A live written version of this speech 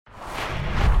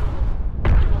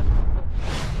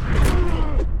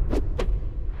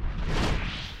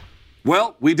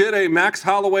Well, we did a Max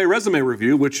Holloway resume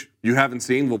review, which you haven't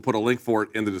seen. We'll put a link for it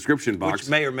in the description box. Which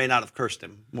may or may not have cursed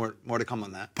him. More to come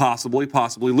on that. Possibly.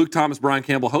 Luke Thomas, Brian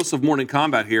Campbell, hosts of Morning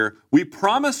Kombat here. We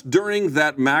promised during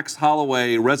that Max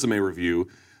Holloway resume review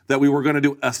that we were going to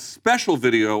do a special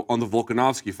video on the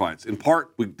Volkanovski fights. In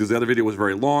part, because the other video was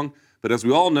very long, but as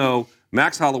we all know,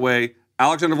 Max Holloway,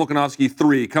 Alexander Volkanovski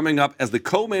 3 coming up as the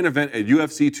co-main event at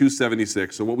UFC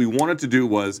 276. So what we wanted to do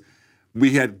was,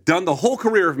 we had done the whole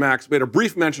career of Max, made a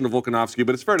brief mention of Volkanovski,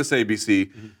 but it's fair to say, BC,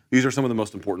 these are some of the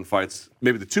most important fights,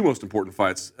 maybe the two most important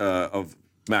fights of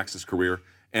Max's career,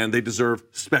 and they deserve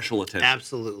special attention.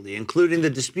 Absolutely, including the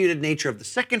disputed nature of the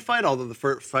second fight, although the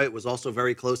first fight was also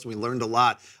very close and we learned a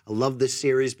lot. I love this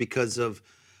series because of,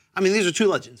 these are two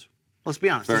legends. Let's be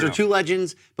honest. These are two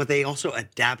legends, but they also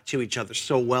adapt to each other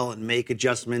so well and make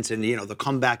adjustments. And, the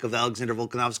comeback of Alexander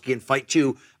Volkanovski in fight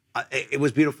 2, it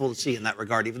was beautiful to see in that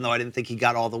regard, even though I didn't think he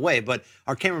got all the way. But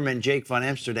our cameraman, Jake von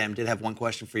Amsterdam, did have one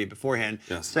question for you beforehand.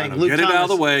 Yes, saying, Luke Thomas, out of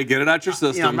the way, get it out your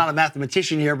system. I'm not a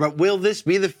mathematician here, but will this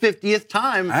be the 50th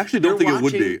time? I actually don't think it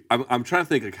would be. I'm trying to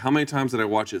think, like, how many times did I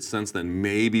watch it since then?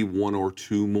 Maybe one or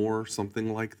two more,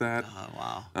 something like that.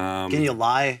 Oh, wow. Can you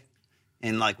lie?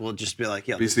 And, we'll just be like,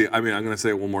 yeah. BC, I'm going to say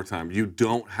it one more time. You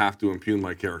don't have to impugn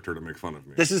my character to make fun of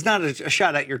me. This is not a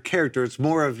shot at your character. It's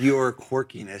more of your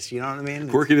quirkiness. You know what I mean?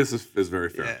 Quirkiness is very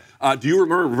fair. Yeah. Do you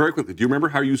remember, very quickly,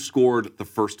 how you scored the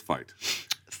first fight?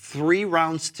 3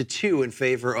 rounds to 2 in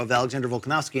favor of Alexander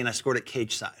Volkanovski, and I scored it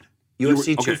cage side.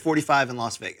 UFC 245 in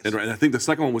Las Vegas. And I think the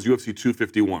second one was UFC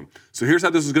 251. So here's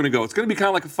how this is going to go. It's going to be kind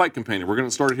of like a fight companion. We're going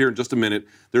to start it here in just a minute.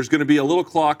 There's going to be a little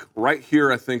clock right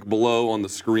here, I think, below on the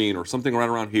screen or something right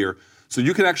around here. So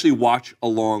you can actually watch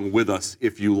along with us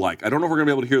if you like. I don't know if we're going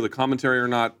to be able to hear the commentary or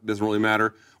not. It doesn't really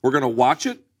matter. We're going to watch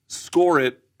it, score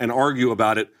it, and argue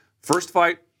about it. First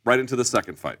fight, right into the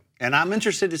second fight. And I'm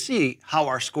interested to see how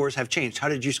our scores have changed. How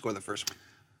did you score the first one?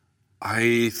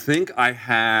 I think I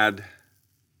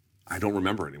don't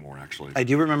remember anymore, actually. I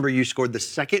do remember you scored the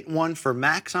second one for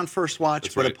Max on first watch,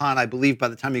 That's but right. upon, I believe, by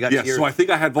the time you got to so I think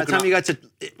I had by the time you got to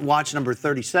watch number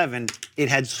 37, it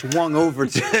had swung over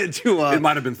to it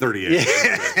might have been 38.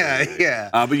 Yeah.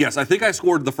 But yes, I think I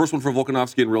scored the first one for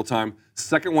Volkanovski in real time,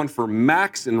 second one for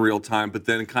Max in real time, but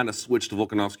then kind of switched to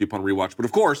Volkanovski upon rewatch. But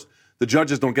of course, the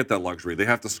judges don't get that luxury. They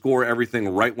have to score everything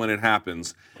right when it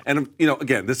happens. And,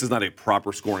 again, this is not a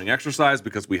proper scoring exercise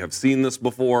because we have seen this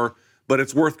before. But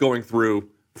it's worth going through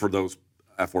for those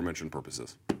aforementioned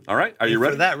purposes. All right? Are you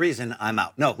ready? For that reason, I'm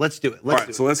out. No, let's do it. All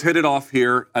right, so let's hit it off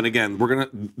here. And again,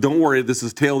 don't worry, this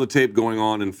is tail of the tape going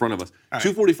on in front of us. Right.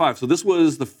 245. So this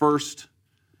was the first,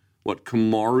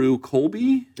 Kamaru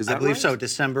Colby? Is that right? I believe so.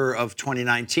 December of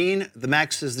 2019. The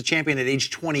Max is the champion at age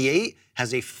 28,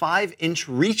 has a 5-inch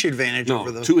reach advantage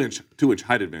over the... 2-inch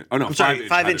height advantage. Oh, no, I'm sorry,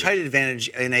 5-inch height advantage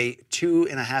and a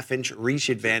 2.5-inch reach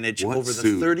advantage over the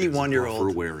 31-year-old.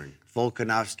 Buffer wearing?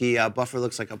 Volkanovski. Buffer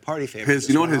looks like a party favorite.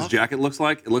 You know what his jacket looks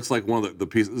like? It looks like one of the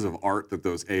pieces of art that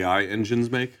those AI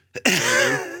engines make.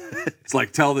 It's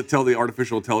like tell the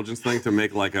artificial intelligence thing to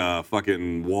make like a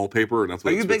fucking wallpaper, and that's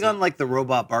what. Are you big on the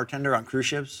robot bartender on cruise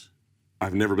ships?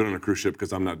 I've never been on a cruise ship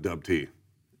because I'm not Dub T.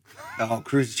 Oh,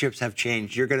 cruise ships have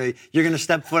changed. You're gonna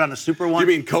step foot on a super one. You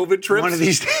mean COVID trips? One of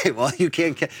these days. Well, you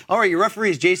can't. All right, your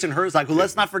referee is Jason Herzog, who,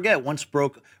 let's not forget, once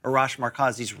broke Arash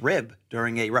Markazi's rib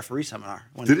during a referee seminar.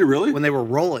 Did he really? When they were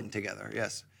rolling together,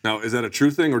 yes. Now, is that a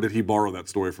true thing, or did he borrow that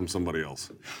story from somebody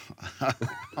else?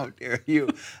 How dare you?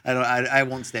 I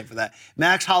won't stand for that.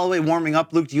 Max Holloway warming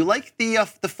up. Luke, do you like the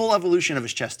full evolution of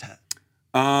his chest tat?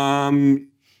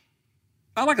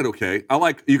 I like it okay.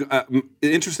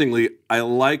 Interestingly, I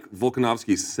like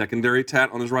Volkanovski's secondary tat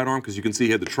on his right arm because you can see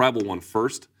he had the tribal one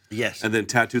first. Yes. And then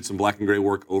tattooed some black and gray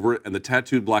work over it, and the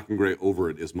tattooed black and gray over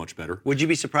it is much better. Would you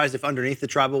be surprised if underneath the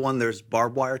tribal one there's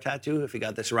barbed wire tattoo? If he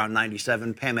got this around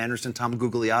 97, Pam Anderson, Tom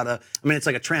Gugliotta. It's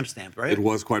like a tramp stamp, right? It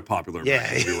was quite popular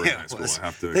back when we were in high school. I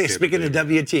have to. Speaking of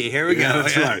WT, here we go.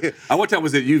 That's right. One time I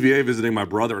was at UVA visiting my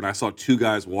brother, and I saw 2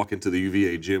 guys walk into the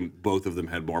UVA gym. Both of them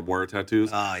had barbed wire tattoos.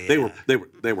 Oh, yeah.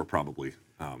 They were probably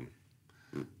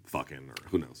fucking, or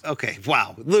who knows. Okay,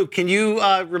 wow. Luke, can you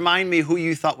remind me who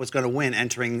you thought was going to win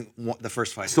entering the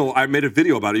first fight? So I made a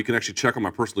video about it. You can actually check on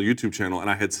my personal YouTube channel, and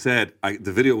I had said,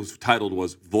 the video titled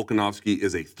was Volkanovski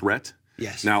is a Threat.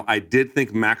 Yes. Now, I did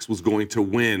think Max was going to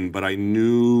win, but I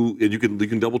knew, and you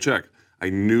can double check, I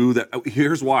knew that,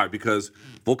 here's why, because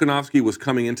Volkanovski was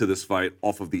coming into this fight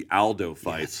off of the Aldo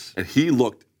fight, and he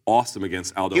looked awesome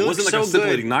against Aldo. He It wasn't like looked a so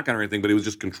scintillating good. knockout or anything, but he was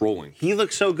just controlling. He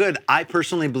looked so good. I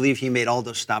personally believe he made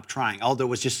Aldo stop trying. Aldo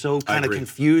was just so kind of agree.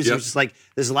 confused. He Yep. was just like,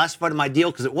 this is the last fight of my deal,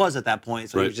 because it was at that point.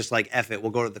 So he Right. was just like, F it,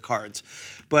 we'll go to the cards.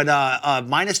 But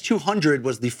minus 200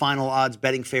 was the final odds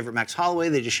betting favorite Max Holloway.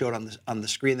 They just showed on the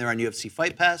screen there on UFC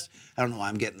Fight Pass. I don't know why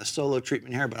I'm getting the solo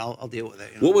treatment here, but I'll deal with it.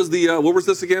 You know? What was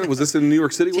this again? Was this in New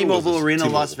York City? Where was T-Mobile this? Arena,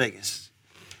 T-Mobile. Las Vegas.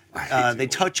 I hate They T-Mobile.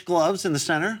 touch gloves in the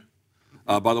center.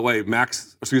 By the way,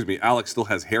 Alex still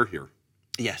has hair here.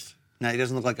 Yes. Now he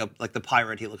doesn't look like the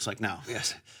pirate he looks like now.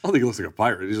 Yes. I don't think he looks like a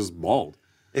pirate. He's just bald.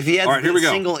 If he had All right, here we the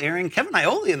go. single earring, Kevin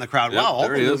Iole in the crowd. Yep, Wow, all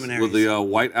there the he is luminaries. with the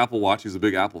white Apple Watch. He's a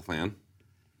big Apple fan.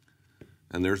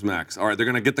 And there's Max. All right, they're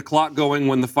going to get the clock going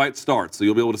when the fight starts, so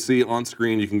you'll be able to see it on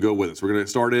screen. You can go with us. We're going to get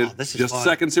started. Oh, this is just fun.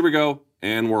 seconds. Here we go,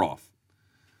 and we're off.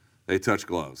 They touch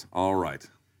gloves. All right.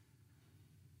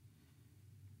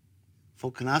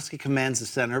 Volkanovski commands the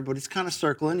center, but he's kind of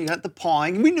circling. You got the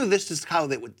pawing. We knew this is how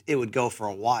it would go for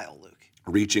a while, Luke.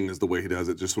 Reaching is the way he does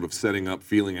it, just sort of setting up,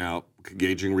 feeling out,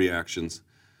 gauging reactions,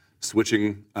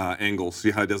 switching angles. See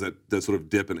how he does that sort of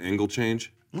dip and angle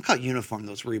change? Look how uniform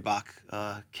those Reebok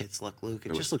kits look, Luke.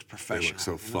 It just looks professional. They look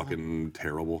so fucking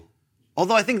terrible.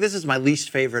 Although I think this is my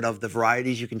least favorite of the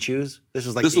varieties you can choose. This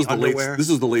is like This the was the underwear. late. This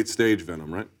is the late stage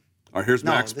Venom, right? All right, here's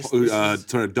No, Max this is-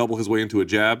 trying to double his way into a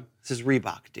jab. This is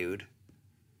Reebok, dude.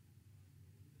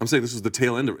 I'm saying this is the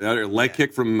tail end of it. A leg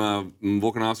kick from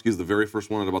Volkanovski is the very first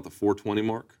one at about the 420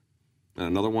 mark. And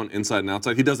another one inside and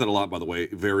outside. He does that a lot, by the way,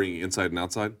 varying inside and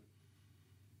outside.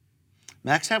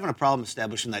 Max having a problem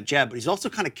establishing that jab, but he's also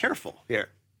kind of careful here.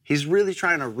 He's really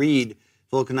trying to read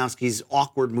Volkanovski's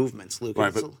awkward movements, Luke.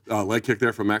 Right, but leg kick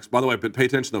there from Max. By the way, but pay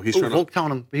attention, though. He's trying to... Volk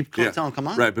telling him, come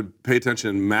on. Right, but pay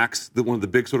attention. Max, one of the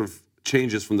big sort of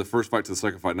changes from the first fight to the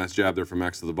second fight, nice jab there from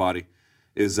Max to the body,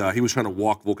 is he was trying to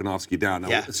walk Volkanovski down. Now,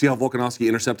 Yeah. see how Volkanovski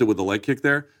intercepted with the leg kick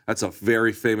there? That's a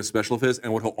very famous special of his.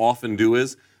 And what he'll often do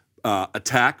is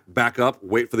attack, back up,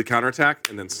 wait for the counterattack,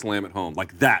 and then slam it home.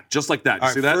 Like that, just like that. You All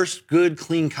right, see that? first good,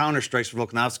 clean counter strikes for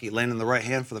Volkanovski, landing the right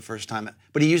hand for the first time.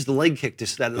 But he used the leg kick to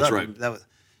set it That's up. right.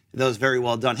 That was very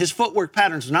well done. His footwork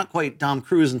patterns are not quite Dom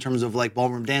Cruz in terms of like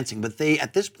ballroom dancing, but they,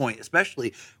 at this point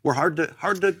especially, were hard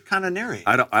to kind of narrate.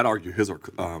 I'd argue his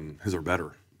are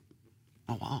better.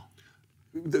 Oh, wow.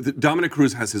 Dominic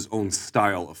Cruz has his own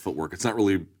style of footwork. It's not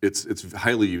really, it's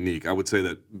highly unique. I would say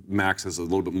that Max has a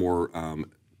little bit more,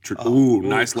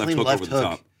 nice left Clean hook over the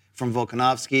top. from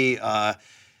Volkanovski.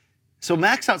 So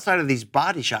Max, outside of these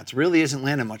body shots, really isn't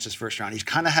landing much this first round. He's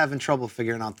kind of having trouble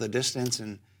figuring out the distance.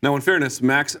 And Now, in fairness,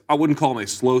 Max, I wouldn't call him a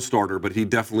slow starter, but he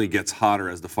definitely gets hotter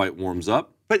as the fight warms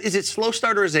up. But is it slow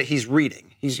start or is it he's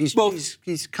reading? He's Both.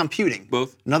 He's computing.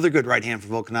 Both. Another good right hand for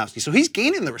Volkanovski. So he's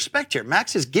gaining the respect here.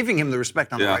 Max is giving him the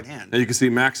respect on the right hand. And you can see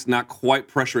Max not quite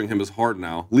pressuring him as hard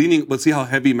now. Leaning, but see how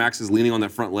heavy Max is leaning on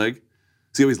that front leg?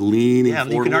 See how he's leaning Yeah,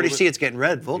 forward you can a already little see bit? it's getting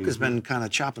red. Volk has been kind of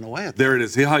chopping away at that. There it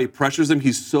is. See how he pressures him?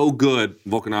 He's so good,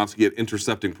 Volkanovski, at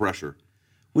intercepting pressure.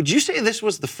 Would you say this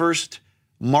was the first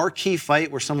marquee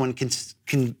fight where someone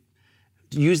can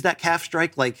use that calf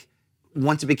strike? Like,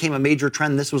 once it became a major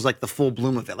trend, this was like the full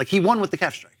bloom of it. Like, he won with the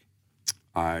calf strike.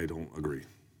 I don't agree.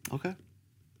 Okay.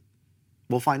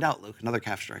 We'll find out, Luke. Another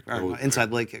calf strike. All right,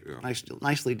 inside leg kick. Yeah.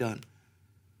 Nicely done.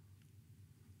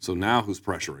 So now who's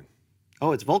pressuring?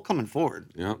 Oh, it's Volk coming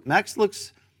forward. Yeah. Max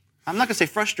looks, I'm not going to say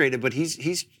frustrated, but he's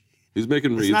He's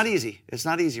making reads. it's not easy. It's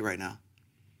not easy right now.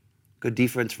 Good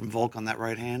defense from Volk on that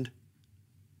right hand.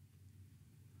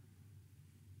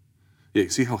 Yeah, you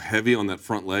see how heavy on that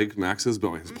front leg Max is,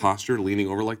 but his posture, leaning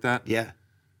over like that? Yeah.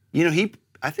 You know,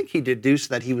 I think he deduced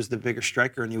that he was the bigger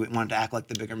striker and he wanted to act like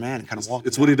the bigger man and kind of walk.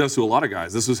 It's what he does to a lot of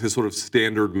guys. This was his sort of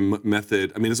standard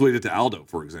method. I mean, this is what he did to Aldo,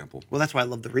 for example. Well, that's why I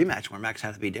love the rematch where Max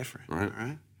had to be different. Right. All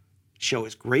right. Show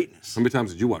his greatness. How many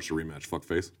times did you watch the rematch,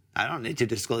 fuckface? I don't need to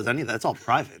disclose any of that. It's all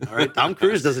private. All right. Dom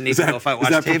Cruz doesn't need to know if I watch Is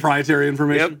that tape. proprietary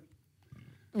information?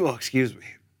 Yep. Oh, excuse me.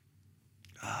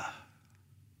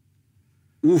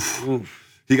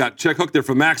 Oof. He got check hooked there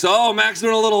from Max. Oh, Max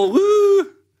doing a little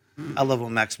woo. I love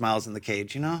when Max smiles in the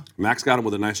cage, you know? Max got him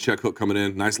with a nice check hook coming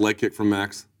in. Nice leg kick from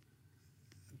Max.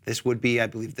 This would be, I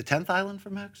believe, the 10th island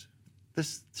for Max?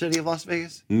 This city of Las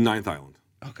Vegas? Ninth island.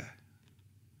 Okay.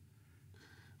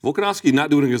 Volkanovski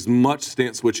not doing as much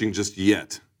stance switching just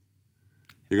yet.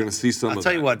 You're going to see some I'll of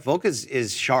tell that. you what, Volk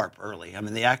is sharp early. I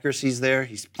mean, the accuracy's there.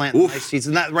 He's planting nice seeds.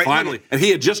 And that right Finally. And he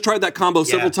had just tried that combo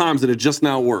several times, and it just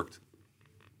now worked.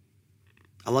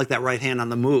 I like that right hand on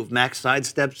the move. Max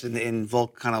sidesteps, and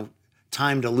Volk kind of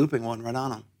timed a looping one right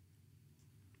on him.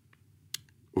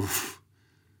 Oof.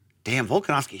 Damn,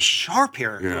 Volkanovski's sharp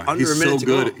here. Yeah, Under a minute to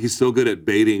go. He's so good at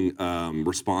baiting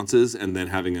responses and then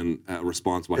having a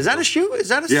response. Is that a shoe? Is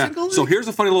that a single? So here's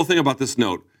a funny little thing about this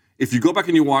note. If you go back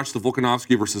and you watch the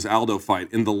Volkanovski versus Aldo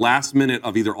fight, in the last minute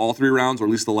of either all 3 rounds or at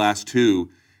least the last 2,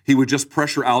 he would just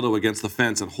pressure Aldo against the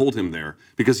fence and hold him there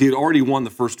because he had already won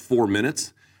the first 4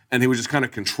 minutes, and he would just kind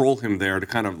of control him there to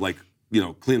kind of like,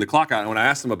 clean the clock out. And when I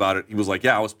asked him about it, he was like,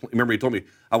 yeah, remember he told me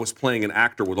I was playing an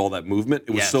actor with all that movement.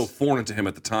 It was so foreign to him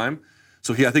at the time.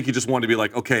 So I think he just wanted to be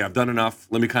like, okay, I've done enough.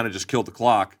 Let me kind of just kill the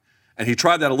clock. And he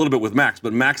tried that a little bit with Max,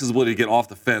 but Max's ability to get off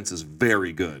the fence is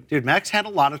very good. Dude, Max had a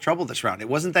lot of trouble this round. It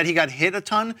wasn't that he got hit a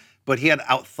ton, but he had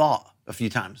outthought a few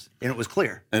times, and it was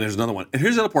clear. And there's another one. And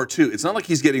here's the other part, too. It's not like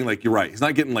he's getting, you're right, he's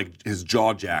not getting, his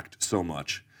jaw jacked so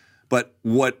much. But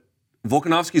what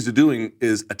Volkanovski's doing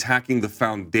is attacking the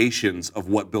foundations of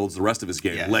what builds the rest of his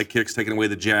game. Yes. Leg kicks, taking away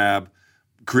the jab,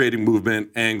 creating movement,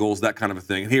 angles, that kind of a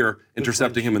thing. And here,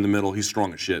 intercepting him in the middle, he's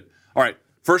strong as shit. All right,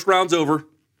 first round's over.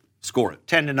 Score it.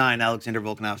 10-9, Alexander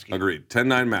Volkanovski. Agreed.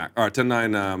 10-9 Mac. All right,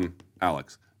 10-9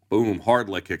 Alex. Boom, hard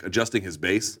leg kick, adjusting his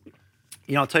base.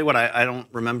 I'll tell you what, I don't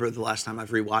remember the last time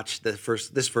I've rewatched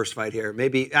this first fight here.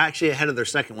 Maybe, actually ahead of their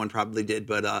second one probably did,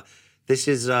 but this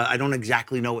is, I don't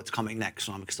exactly know what's coming next,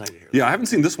 so I'm excited here. Yeah, I haven't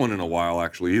seen this one in a while,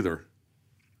 actually, either.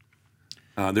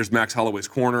 There's Max Holloway's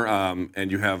corner,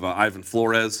 and you have Ivan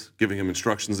Flores giving him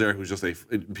instructions there, who's just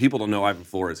people don't know Ivan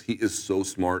Flores. He is so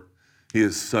smart. He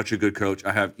is such a good coach.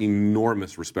 I have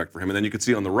enormous respect for him. And then you can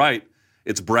see on the right,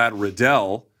 it's Brad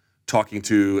Riddell talking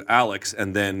to Alex,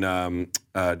 and then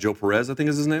Joe Perez, I think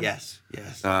is his name. Yes.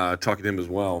 Talking to him as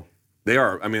well. They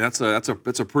are. I mean, that's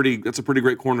a pretty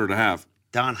great corner to have.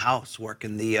 Don House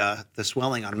working the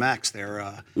swelling on Max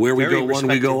there. Where we go one,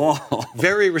 we go all.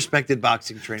 Very respected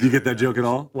boxing trainer. Do you get that joke at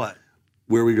all? What?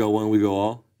 Where we go one, we go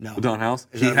all. No. Don House?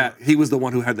 He was the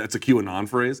one who had that's a QAnon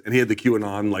phrase, and he had the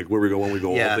QAnon, where we go one, we go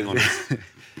all thing on his.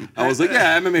 I was like,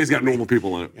 yeah, MMA's got normal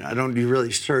people in it. I don't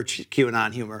really search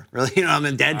QAnon humor. Really,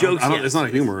 dad jokes. It's not a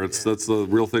humor. That's the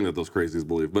real thing that those crazies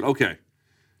believe. But okay.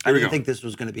 I didn't think this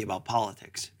was going to be about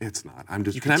politics. It's not. I'm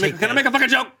just. Can I make a fucking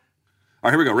joke? All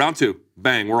right, here we go. Round 2.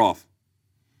 Bang, we're off.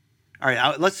 All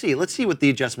right, let's see what the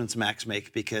adjustments Max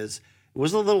make, because it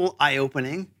was a little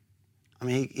eye-opening. I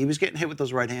mean, he was getting hit with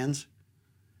those right hands.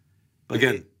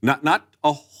 Again, not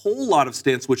a whole lot of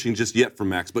stance switching just yet from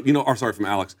Max, but from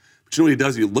Alex. But you know what he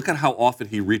does? You look at how often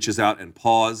he reaches out and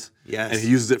pause. Yes. And he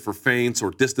uses it for feints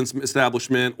or distance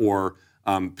establishment or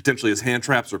potentially his hand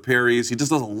traps or parries. He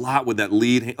just does a lot with that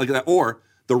lead like that, or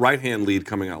the right hand lead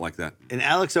coming out like that. And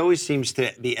Alex always seems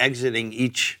to be exiting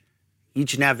each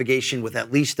navigation with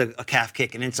at least a calf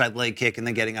kick, an inside leg kick, and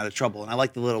then getting out of trouble. And I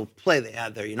like the little play they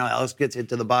had there. Alex gets hit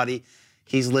to the body.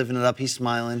 He's living it up. He's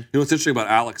smiling. What's interesting about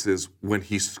Alex is when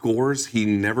he scores, he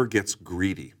never gets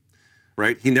greedy,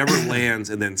 right? He never lands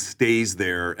and then stays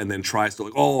there and then tries to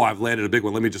I've landed a big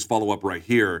one. Let me just follow up right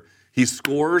here. He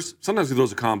scores. Sometimes he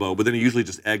throws a combo, but then he usually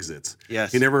just exits.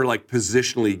 Yes. He never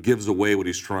positionally gives away what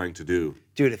he's trying to do.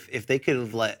 Dude, if they could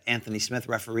have let Anthony Smith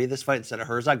referee this fight instead of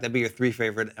Herzog, that'd be your 3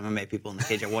 favorite MMA people in the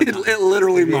cage at one time. It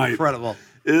literally might. Incredible.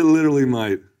 It literally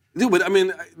might. Dude, but I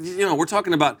mean, we're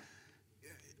talking about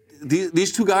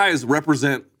these two guys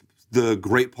represent the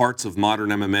great parts of modern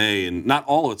MMA, and not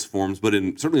all its forms, but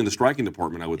certainly in the striking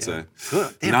department, I would say.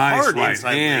 Good. Nice hard right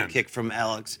inside hand. leg kick from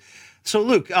Alex. So,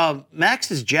 Luke,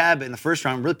 Max's jab in the first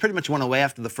round really pretty much went away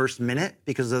after the first minute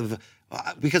because of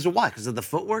why? Because of the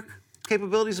footwork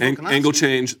capabilities of Volkanovski? Angle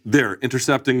change, there,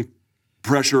 intercepting,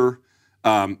 pressure,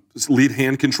 lead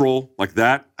hand control, like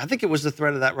that. I think it was the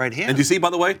threat of that right hand. And you see,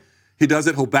 by the way, he does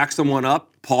it, he'll back someone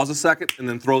up, pause a second, and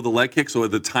then throw the leg kick, so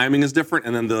the timing is different,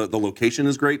 and then the location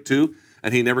is great, too,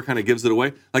 and he never kind of gives it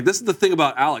away. This is the thing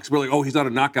about Alex. We're like, he's not a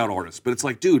knockout artist, but it's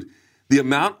like, dude, the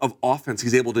amount of offense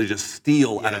he's able to just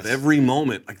steal out of every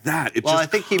moment, like that, it's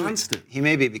just constant. He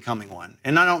may be becoming one.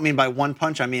 And I don't mean by one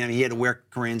punch, I mean he had to wear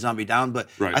Korean Zombie down, but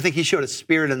right. I think he showed a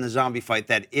spirit in the Zombie fight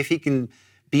that if he can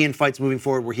be in fights moving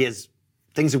forward where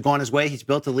things have gone his way, he's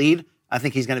built a lead, I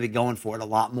think he's going to be going for it a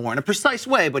lot more in a precise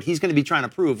way, but he's going to be trying to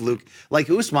prove, Luke, like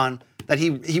Usman, that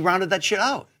he rounded that shit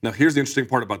out. Now, here's the interesting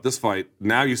part about this fight.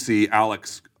 Now you see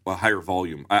Alex a higher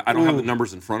volume. I don't have the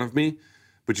numbers in front of me,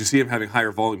 but you see him having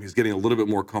higher volume. He's getting a little bit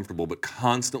more comfortable, but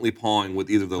constantly pawing with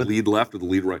either the lead left or the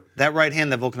lead right. That right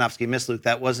hand that Volkanovski missed, Luke,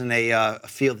 that wasn't a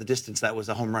field the distance. That was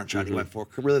a home run shot he went for.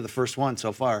 Really the first one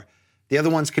so far. The other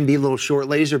ones can be little short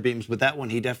laser beams, but that one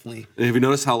he definitely... And have you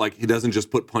noticed how he doesn't just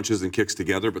put punches and kicks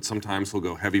together, but sometimes he'll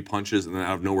go heavy punches and then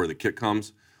out of nowhere the kick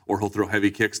comes, or he'll throw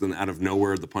heavy kicks and then out of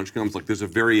nowhere the punch comes. There's a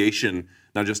variation,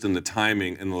 not just in the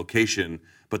timing and the location,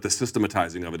 but the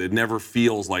systematizing of it. It never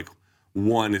feels like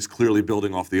one is clearly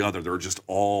building off the other. They're just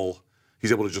all,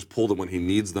 he's able to just pull them when he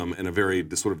needs them in a very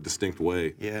sort of distinct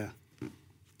way. Yeah.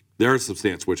 There's some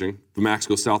stance switching. The Max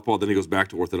goes southpaw, then he goes back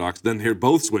to orthodox. Then they're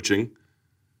both switching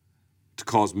to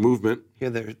cause movement. Here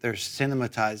they're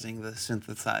cinematizing the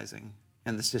synthesizing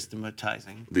and the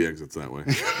systematizing. The exit's that way.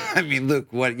 I mean,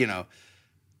 look,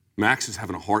 Max is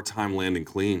having a hard time landing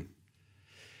clean.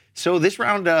 So this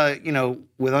round,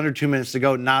 with under 2 minutes to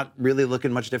go, not really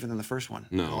looking much different than the first one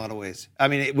in a lot of ways. I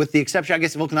mean, with the exception, I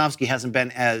guess Volkanovski hasn't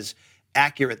been as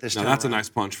accurate this time. Now that's a nice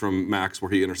punch from Max where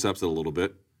he intercepts it a little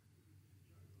bit.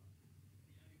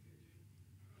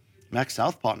 Max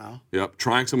southpaw now. Yep,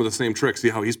 trying some of the same tricks. See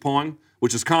how he's pawing?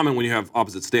 Which is common when you have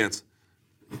opposite stance.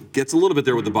 Gets a little bit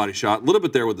there with the body shot, a little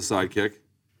bit there with the side kick.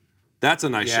 That's a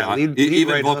nice shot. Even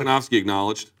right Volkanovski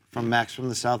acknowledged. From Max from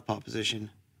the southpaw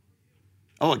position.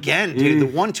 Oh, again, dude, the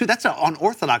 1-2, that's an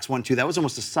unorthodox 1-2. That was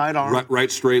almost a sidearm.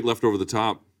 Right straight, left over the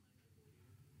top.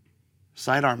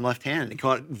 Sidearm left hand. He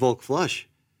caught Volk flush.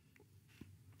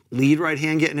 Lead right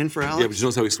hand getting in for Alex. Yeah, but you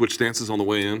notice how he switched stances on the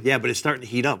way in? Yeah, but it's starting to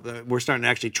heat up. We're starting to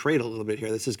actually trade a little bit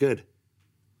here. This is good.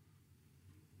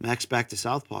 Max back to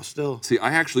southpaw still. See,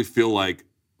 I actually feel like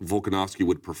Volkanovski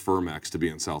would prefer Max to be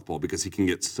in southpaw because he can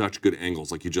get such good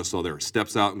angles like you just saw there.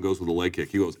 Steps out and goes with a leg kick.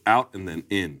 He goes out and then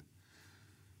in.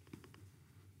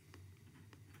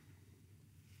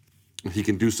 He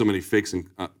can do so many fakes and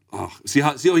see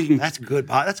how he can. That's good.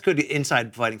 That's good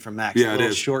inside fighting from Max. Yeah, it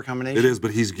is. Short combination. It is,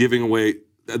 but he's giving away.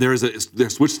 There's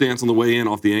switch stance on the way in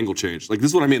off the angle change. Like,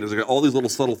 this is what I mean. There's like all these little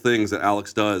subtle things that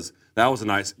Alex does. That was a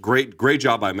nice, great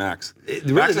job by Max.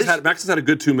 Max has had a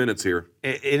good 2 minutes here.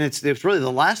 And it's really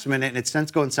the last minute, and it's since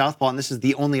going southpaw, and this is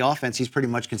the only offense he's pretty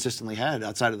much consistently had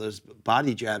outside of those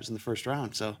body jabs in the first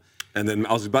round. So. And then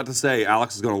I was about to say,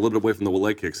 Alex is going a little bit away from the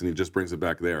leg kicks, and he just brings it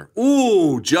back there.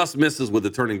 Ooh, just misses with the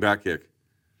turning back kick.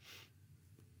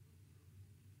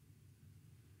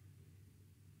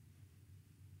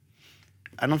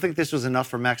 I don't think this was enough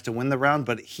for Max to win the round,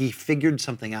 but he figured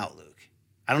something out, Luke.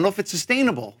 I don't know if it's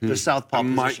sustainable, the southpaw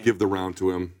position. I might give the round to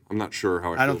him. I'm not sure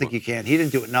how I feel. I don't think you can. He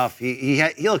didn't do enough. He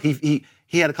had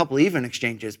a couple even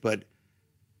exchanges, but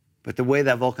the way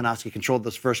that Volkanovski controlled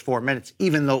those first 4 minutes,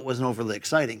 even though it wasn't overly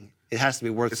exciting, it has to be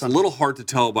worth something. It's a little hard to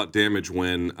tell about damage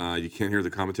when you can't hear the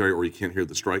commentary or you can't hear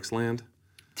the strikes land.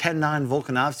 10-9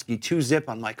 Volkanovski, 2-zip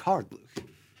on my card, Luke.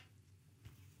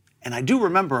 And I do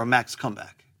remember a Max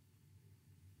comeback.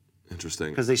 Interesting.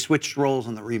 Because they switched roles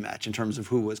in the rematch in terms of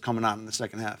who was coming on in the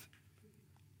second half.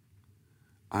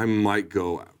 I might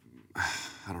go,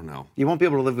 I don't know. You won't be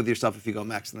able to live with yourself if you go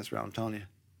Max in this round, I'm telling you.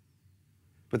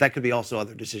 But that could be also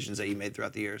other decisions that you made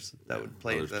throughout the years that would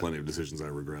play into. There's plenty of decisions I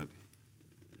regret.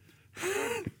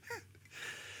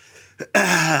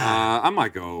 I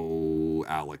might go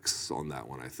Alex on that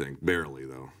one, I think. Barely,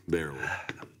 though. Barely.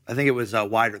 I think it was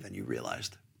wider than you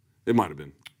realized. It might have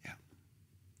been. Yeah.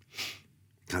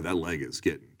 God, that leg is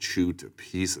getting chewed to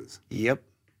pieces. Yep.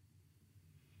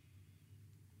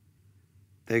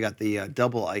 They got the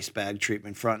double ice bag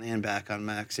treatment front and back on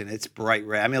Max, and it's bright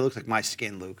red. I mean, it looks like my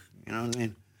skin, Luke. You know what I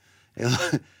mean?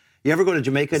 You ever go to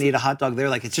Jamaica and eat a hot dog there?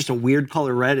 Like, it's just a weird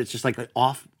color red. It's just like an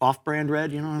off-brand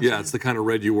red, you know what I'm saying? It's the kind of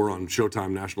red you were on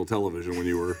Showtime National Television when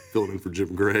you were filling in for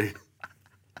Jim Gray.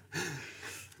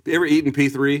 You ever eaten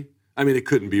P3? I mean, it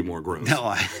couldn't be more gross.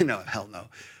 No, hell no.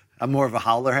 I'm more of a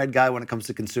howler head guy when it comes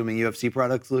to consuming UFC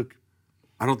products, Luke.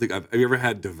 I don't think have you ever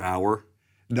had Devour?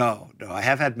 No. I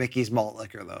have had Mickey's malt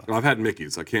liquor, though. No, I've had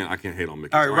Mickey's. I can't hate on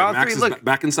Mickey's. All right, round Max 3, look. Is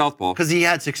back in southpaw. Because he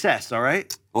had success, all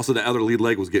right? Also, the other lead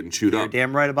leg was getting chewed You're up.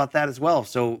 damn right about that as well.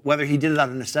 So whether he did it out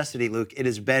of necessity, Luke, it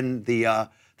has been the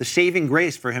saving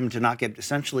grace for him to not get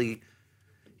essentially,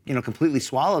 completely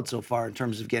swallowed so far in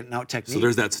terms of getting out technique. So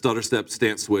there's that stutter step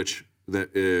stance switch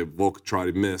that Volk tried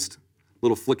and missed.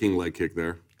 Little flicking leg kick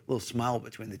there. A little smile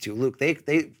between the two. Luke, they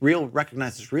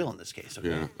recognize it's real in this case. Okay?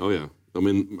 Yeah. Oh, yeah. I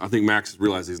mean, I think Max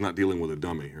realized he's not dealing with a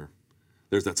dummy here.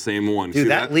 There's that same one. Dude,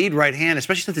 that lead right hand,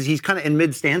 especially since he's kind of in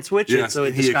mid-stance switch, so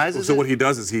it disguises So what he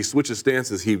does is he switches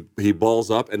stances, he balls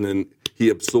up, and then he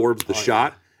absorbs the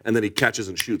shot, and then he catches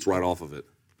and shoots right off of it.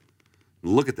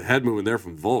 Look at the head movement there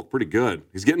from Volk. Pretty good.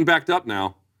 He's getting backed up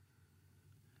now.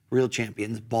 Real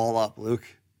champions ball up, Luke.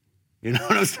 You know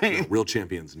what I'm saying? No, real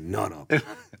champions nut up.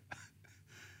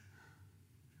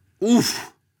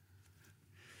 Oof.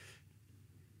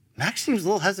 Max seems a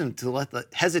little hesitant to let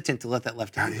that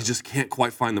left hand. He just can't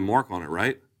quite find the mark on it,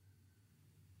 right?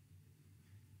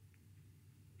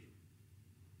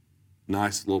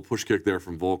 Nice little push kick there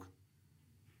from Volk.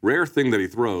 Rare thing that he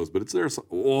throws, but it's there.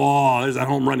 Oh, there's that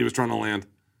home run he was trying to land.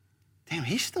 Damn,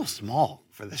 he's still small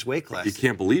for this weight class. You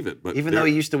can't believe it. But even though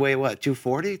he used to weigh, what,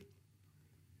 240?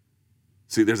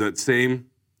 See, there's that same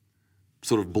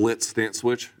sort of blitz stance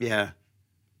switch. Yeah.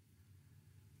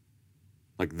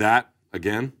 Like that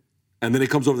again. And then he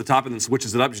comes over the top and then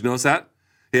switches it up. Did you notice that?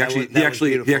 He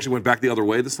actually went back the other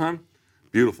way this time.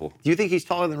 Beautiful. Do you think he's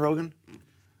taller than Rogan?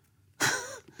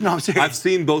 No, I'm serious. I've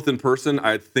seen both in person.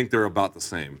 I think they're about the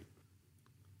same.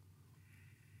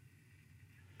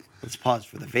 Let's pause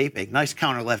for the vaping. Nice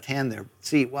counter left hand there.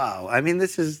 See, wow. I mean,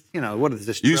 this is, what is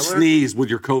this, Triller? You sneezed with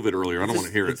your COVID earlier. I don't want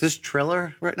to hear it. Is this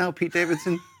Triller right now, Pete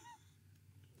Davidson?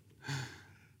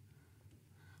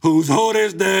 Whose hood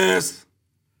is this?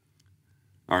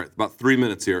 All right, about 3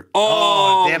 minutes here.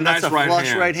 Oh, damn, that's nice a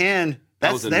flush right hand.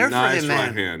 That's there for him, man.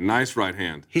 Right hand. Nice right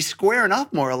hand. He's squaring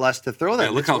up more or less to throw that. Yeah,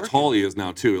 look how tall he is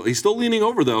now, too. He's still leaning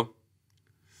over, though.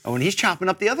 Oh, and he's chopping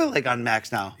up the other leg on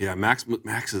Max now. Yeah, Max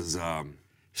is...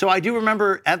 So I do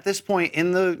remember at this point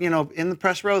in the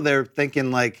press row, they're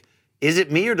thinking like, is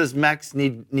it me or does Max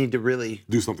need to really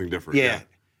do something different? Yeah.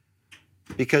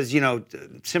 Because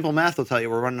simple math will tell you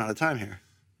we're running out of time here.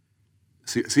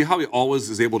 See how he always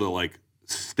is able to like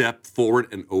step forward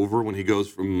and over when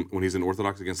he's in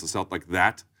orthodox against the South like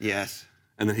that. Yes.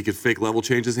 And then he could fake level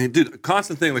changes. And dude, a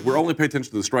constant thing, like we're only paying attention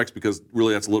to the strikes because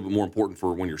really that's a little bit more important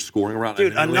for when you're scoring around.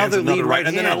 Dude, another lead right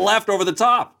and then a left over the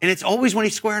top. And it's always when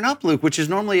he's squaring up, Luke, which is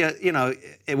normally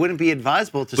it wouldn't be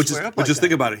advisable to square up like that. But just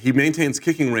think about it. He maintains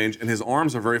kicking range and his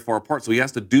arms are very far apart, so he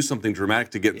has to do something dramatic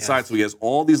to get inside. So he has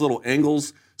all these little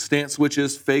angles, stance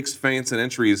switches, fakes, feints, and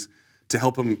entries to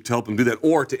help him do that,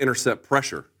 or to intercept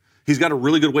pressure. He's got a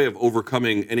really good way of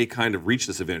overcoming any kind of reach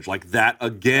disadvantage, like that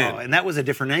again. Oh, and that was a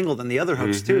different angle than the other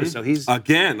hooks, too. So he's...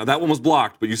 Again, now that one was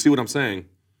blocked, but you see what I'm saying.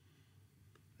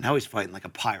 Now he's fighting like a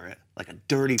pirate, like a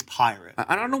dirty pirate.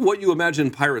 I don't know what you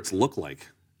imagine pirates look like.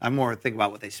 I'm more thinking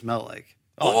about what they smell like.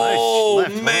 Oh,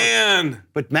 nice man. Hook.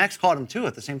 But Max caught him, too,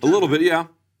 at the same time. A little bit, yeah.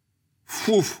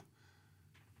 Whew.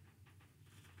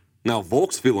 Now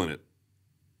Volk's feeling it.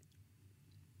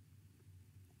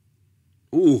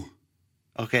 Ooh.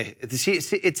 Okay,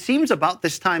 it seems about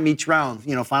this time each round,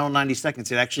 final 90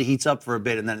 seconds, it actually heats up for a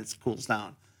bit and then it cools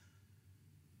down.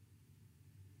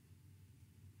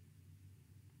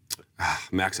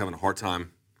 Max having a hard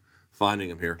time finding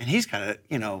him here. And he's got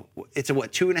it's a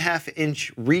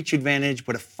 2.5-inch reach advantage,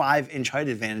 but a 5-inch height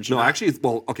advantage. No, actually,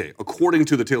 according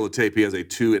to the tail of the tape, he has a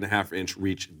 2.5-inch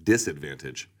reach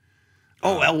disadvantage.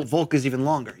 Volk is even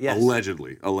longer, yes.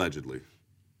 Allegedly.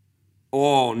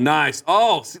 Oh, nice.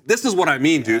 Oh, see, this is what I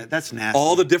mean, dude. That's nasty.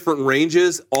 All the different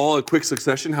ranges, all in quick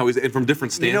succession, and from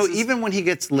different stances. Even when he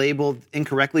gets labeled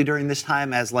incorrectly during this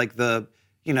time as like the,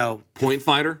 point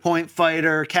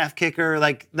fighter, calf kicker,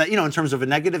 like that, in terms of a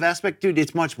negative aspect, dude,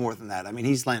 it's much more than that. I mean,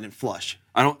 he's landing flush.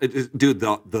 Dude,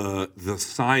 the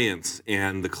science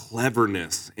and the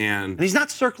cleverness and he's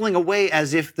not circling away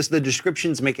as if the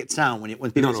descriptions make it sound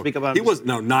when people speak about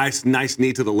him. Nice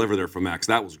knee to the liver there from Max.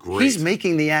 That was great. He's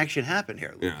making the action happen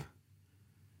here, Luke. Yeah.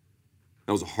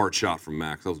 That was a hard shot from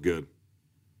Max. That was good.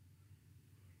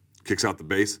 Kicks out the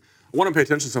base. I want to pay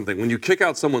attention to something. When you kick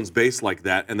out someone's base like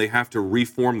that and they have to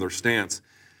reform their stance,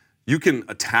 you can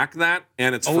attack that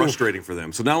and it's frustrating for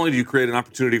them. So not only do you create an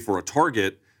opportunity for a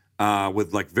target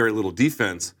with like very little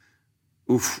defense,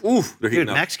 they're heating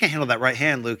up. Max can't handle that right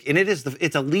hand, Luke, and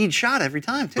it's a lead shot every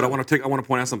time too. But I want to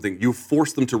point out something. You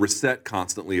force them to reset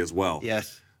constantly as well.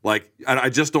 Yes. Like I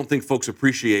just don't think folks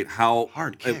appreciate how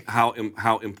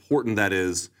important that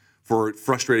is for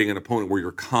frustrating an opponent where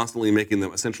you're constantly making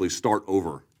them essentially start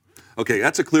over. Okay,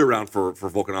 that's a clear round for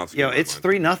Volkanovski. It's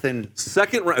 3-0.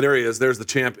 Second round, there he is. There's the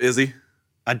champ, Izzy.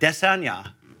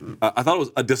 Adesanya. I thought it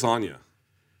was Adesanya.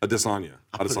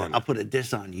 I'll put a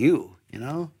diss on you,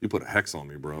 You put a hex on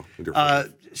me, bro.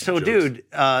 So, dude,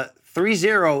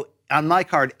 3-0 on my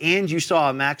card, and you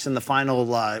saw Max in the final,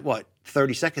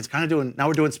 30 seconds, now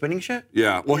we're doing spinning shit?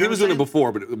 Yeah, well, he was doing it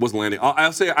before, but it wasn't landing.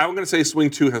 I'm going to say swing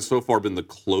 2 has so far been the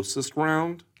closest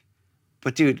round.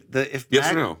 But dude,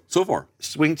 yes or no? So far,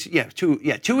 swing 2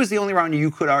 is the only round you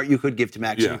could give to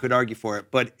Max. And you could argue for it,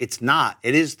 but it's not.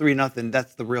 It is 3-0.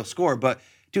 That's the real score. But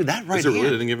dude, that right hand. Is it really? They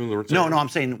didn't give him the return? No. I'm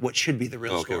saying what should be the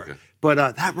real score. Okay.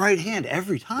 But that right hand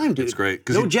every time, dude. It's great.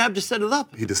 No jab to set it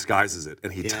up. He disguises it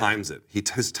and he times it.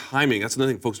 His timing. That's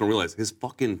another thing folks don't realize. His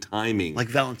fucking timing. Like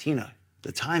Valentina.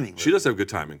 The timing. She does have good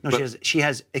timing. No, she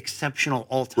has exceptional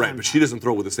all-time. Right, but she doesn't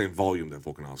throw with the same volume that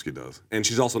Volkanovski does, and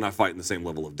she's also not fighting the same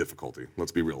level of difficulty.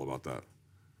 Let's be real about that.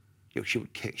 She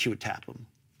would tap him.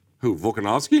 Who,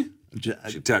 Volkanovski?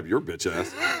 She'd tap your bitch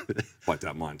ass. Might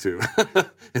tap mine too.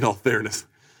 In all fairness.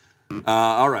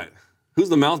 All right, who's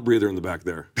the mouth breather in the back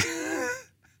there?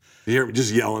 You hear me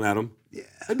just yelling at him? Yeah.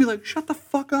 I'd be like, shut the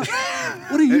fuck up.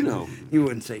 What do you know? You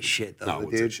wouldn't say shit though, No, I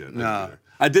wouldn't say shit. No.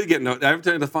 I did get no. Every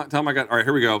time I got. All right,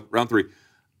 here we go. Round 3.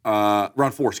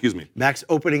 Round 4, excuse me. Max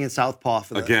opening in Southpaw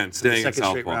for the, Again, staying second in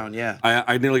straight Southpaw. round, yeah.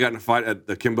 I nearly got in a fight at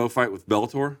the Kimbo fight with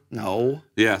Bellator. No.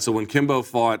 Yeah, so when Kimbo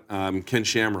fought Ken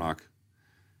Shamrock,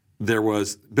 there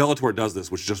was Bellator does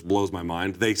this, which just blows my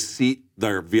mind. They seat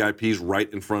their VIPs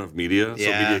right in front of media, so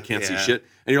media can't see shit.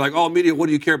 And you're like, oh, media, what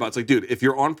do you care about? It's like, dude, if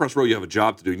you're on press row, you have a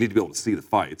job to do. You need to be able to see the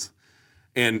fights.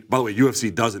 And by the way,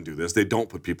 UFC doesn't do this. They don't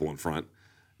put people in front.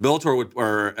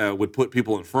 Bellator would put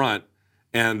people in front,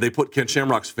 and they put Ken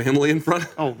Shamrock's family in front.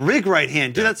 Oh, big right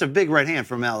hand. Dude, that's a big right hand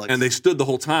from Alex. And they stood the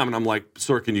whole time, and I'm like,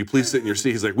 sir, can you please sit in your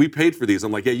seat? He's like, we paid for these.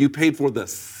 I'm like, yeah, you paid for the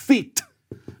seat.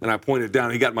 And I pointed down,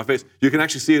 and he got in my face. You can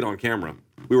actually see it on camera.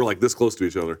 We were like this close to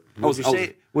each other.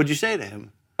 What'd you say to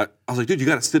him? I was like, dude, you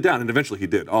got to sit down. And eventually he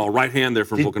did. Oh, right hand there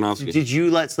from Volkanovski. Did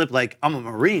you let slip like, I'm a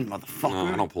Marine, motherfucker? No,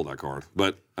 I don't pull that card.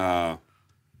 But I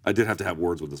did have to have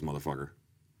words with this motherfucker.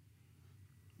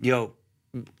 Yo,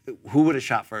 who would have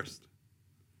shot first?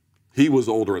 He was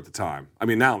older at the time. I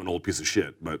mean, now I'm an old piece of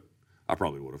shit, but I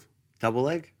probably would have. Double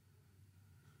leg?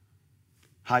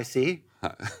 High C?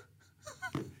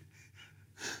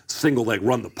 Single leg,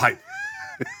 run the pipe.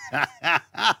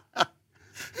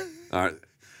 All right.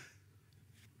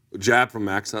 Jab from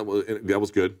Max, that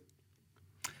was good.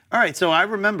 All right, so I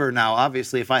remember now,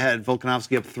 obviously, if I had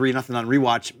Volkanovski up 3-0 on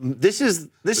rewatch, this is a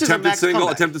Max comeback.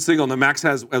 Attempted single, and the Max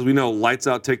has, as we know, lights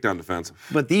out takedown defense.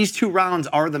 But these 2 rounds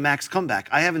are the Max comeback.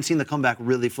 I haven't seen the comeback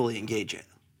really fully engage yet,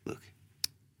 Luke.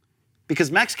 Because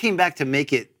Max came back to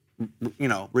make it,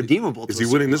 redeemable. Is he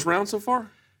winning this round so far?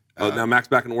 Now Max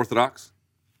back in orthodox?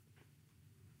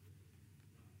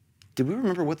 Did we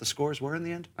remember what the scores were in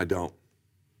the end? I don't.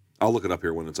 I'll look it up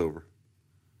here when it's over.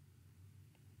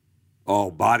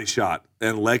 Oh, body shot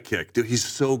and leg kick. Dude, he's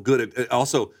so good at it.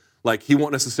 Also, like, he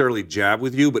won't necessarily jab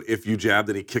with you, but if you jab,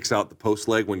 then he kicks out the post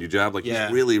leg when you jab. Like,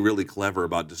 he's really, really clever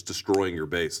about just destroying your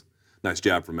base. Nice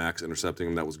jab from Max, intercepting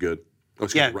him. That was good. Oh,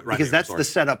 because that's the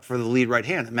setup for the lead right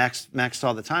hand. And Max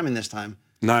saw the timing this time.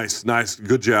 Nice.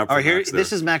 Good jab from Max there.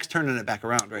 This is Max turning it back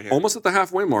around right here. Almost at the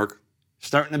halfway mark.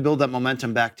 Starting to build that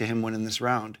momentum back to him winning this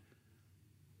round.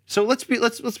 So let's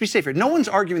be safe here. No one's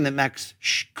arguing that Max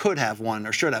could have won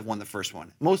or should have won the first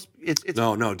one. No,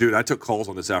 dude. I took calls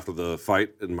on this after the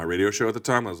fight in my radio show at the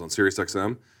time. I was on Sirius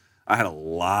XM. I had a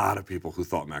lot of people who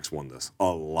thought Max won this. A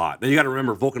lot. Now you got to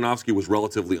remember, Volkanovski was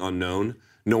relatively unknown.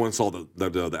 No one saw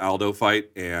the Aldo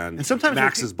fight, and sometimes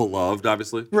Max is beloved,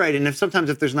 obviously. Right, and sometimes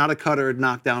if there's not a cut or a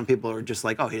knockdown, people are just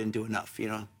like, oh, he didn't do enough,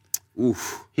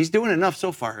 Oof. He's doing enough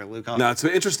so far, Luke. Now, it's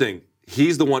interesting.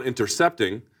 He's the one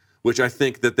intercepting, which I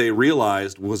think that they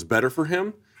realized was better for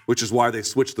him, which is why they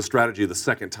switched the strategy the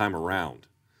second time around.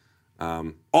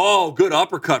 Good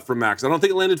uppercut from Max. I don't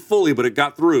think it landed fully, but it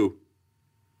got through.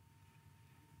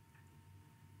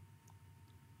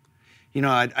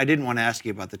 I didn't want to ask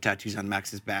you about the tattoos on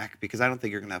Max's back because I don't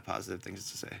think you're going to have positive things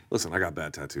to say. Listen, I got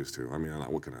bad tattoos too. I mean,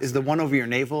 what can I say? Is the one over your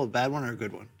navel a bad one or a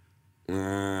good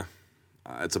one?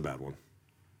 It's a bad one.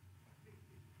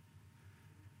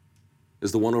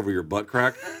 Is the one over your butt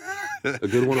crack a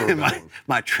good one or a bad one?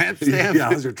 My tramp stamp? Yeah,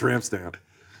 how's your tramp stamp?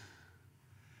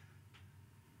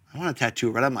 I want a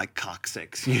tattoo right on my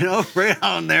coccyx, right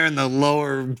down there in the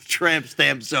lower tramp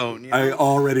stamp zone. I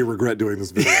already regret doing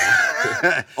this video.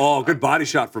 Good body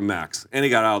shot from Max. And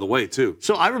he got out of the way, too.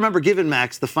 So I remember giving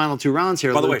Max the final 2 rounds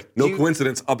here. By the way, no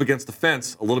coincidence, up against the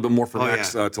fence, a little bit more for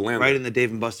Max to land. Right in the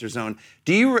Dave and Buster zone.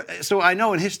 So I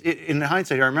know in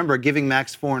hindsight, I remember giving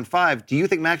Max 4 and 5. Do you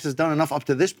think Max has done enough up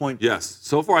to this point? Yes.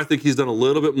 So far, I think he's done a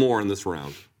little bit more in this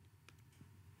round.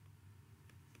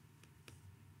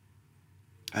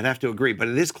 I'd have to agree, but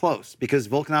it is close because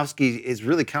Volkanovski is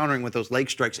really countering with those leg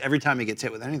strikes every time he gets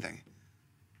hit with anything.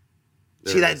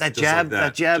 See that jab,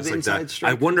 that jab inside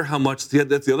strike? I wonder how much,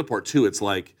 that's the other part too, it's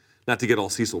like, not to get all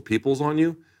Cecil Peoples on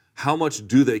you, how much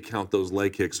do they count those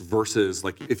leg kicks versus,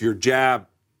 like, if your jab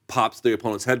pops the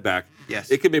opponent's head back,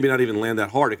 it could maybe not even land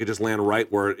that hard. It could just land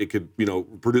right where it could,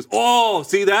 produce,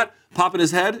 see that? Popping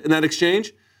his head in that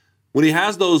exchange? When he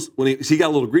has those, he got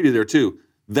a little greedy there too.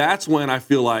 That's when I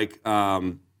feel like,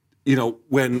 when he's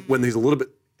a little bit,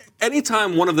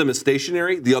 anytime one of them is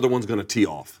stationary, the other one's going to tee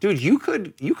off. Dude, you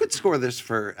could score this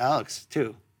for Alex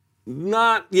too.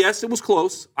 Yes, it was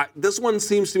close. This one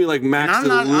seems to me like Max did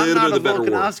a little bit of the better work.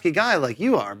 I'm not a Volkanovski guy like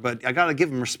you are, but I got to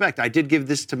give him respect. I did give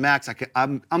this to Max.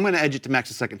 I'm going to edge it to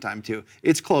Max a second time too.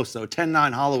 It's close though.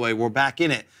 10-9 Holloway. We're back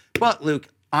in it. But Luke,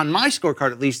 on my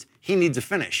scorecard at least, he needs a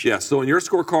finish. Yeah. So in your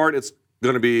scorecard, it's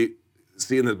going to be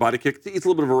seeing the body kick. It's a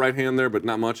little bit of a right hand there, but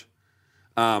not much.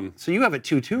 So you have it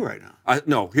 2-2 right now.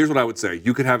 No, here's what I would say.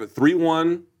 You could have it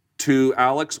 3-1, to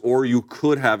Alex, or you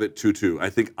could have it 2-2. I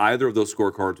think either of those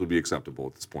scorecards would be acceptable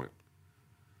at this point.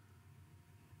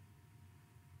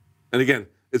 And again,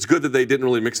 it's good that they didn't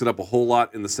really mix it up a whole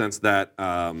lot in the sense that,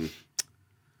 we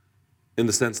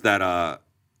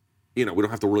don't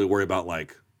have to really worry about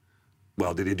like,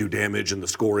 well, did he do damage in the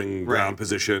scoring ground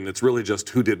position? It's really just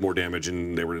who did more damage,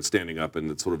 and they were standing up,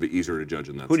 and it's sort of easier to judge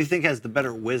in that. Who do you think has the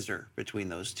better whizzer between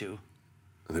those two?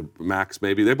 I think Max,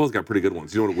 maybe. They both got pretty good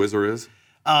ones. You know what a whizzer is?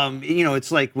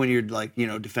 It's like when you're like,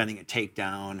 defending a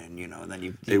takedown, and then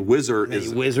you whizzer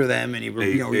them, and you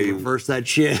reverse that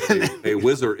shit. A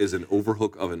whizzer is an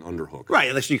overhook of an underhook. Right,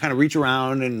 unless you kind of reach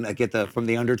around and get from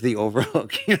the under to the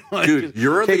overhook. Dude,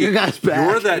 you're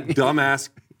that dumbass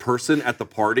person at the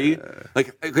party.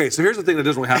 Like, okay, so here's the thing that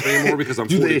doesn't really happen anymore because I'm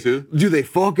 42. Do they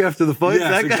fuck after the fight?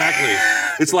 Yes, exactly.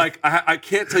 It's like, I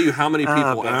can't tell you how many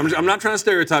people, and I'm not trying to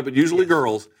stereotype, but usually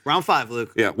girls. Round 5,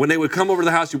 Luke. Yeah, when they would come over to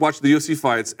the house, you watch the UFC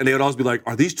fights, and they would always be like,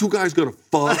 are these two guys going to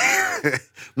fuck?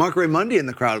 Mark Raymundi in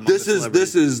the crowd. This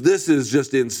is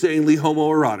just insanely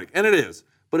homoerotic. And it is.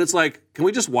 But it's like, can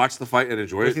we just watch the fight and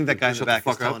enjoy it? I think that guy in the back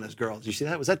is telling his girl. Did you see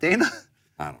that? Was that Dana?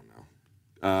 I don't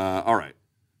know. All right.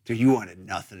 Dude, you wanted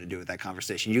nothing to do with that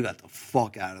conversation. You got the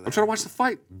fuck out of there. I'm trying to watch the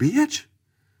fight, bitch.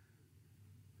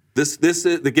 This is,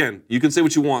 again, you can say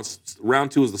what you want.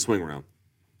 Round 2 is the swing round.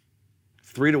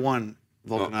 3-1,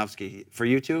 Volkanovski. For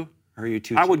you two? Or are you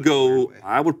 2-2?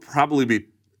 I would probably be,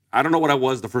 I don't know what I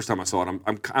was the first time I saw it.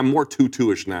 I'm more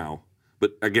 2-2-ish now.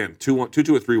 But again, 2-2 or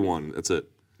 3-1, that's it.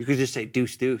 You could just say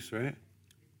deuce, right?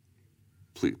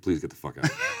 Please get the fuck out.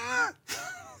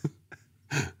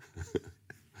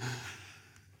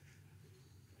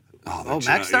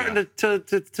 Max starting to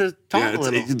talk a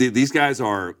little. These guys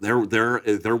are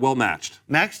they're well matched.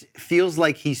 Max feels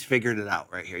like he's figured it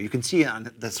out right here. You can see it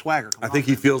on the swagger. I think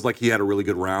he feels like he had a really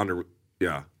good round. And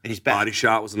he's back. Body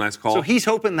shot was a nice call. So he's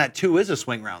hoping that 2 is a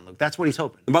swing round, Luke. That's what he's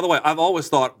hoping. And by the way, I've always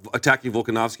thought attacking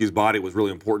Volkanovski's body was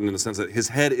really important in the sense that his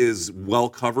head is well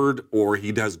covered, or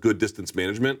he does good distance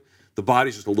management. The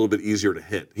body's just a little bit easier to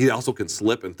hit. He also can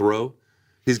slip and throw.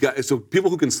 So people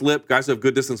who can slip, guys who have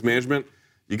good distance management,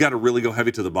 you got to really go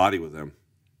heavy to the body with them.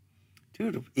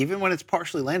 Dude, even when it's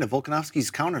partially landed,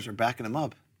 Volkanovski's counters are backing him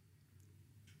up.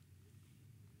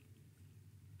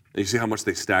 And you see how much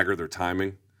they stagger their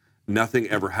timing? Nothing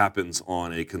ever happens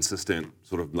on a consistent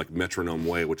sort of like metronome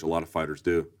way, which a lot of fighters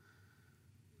do.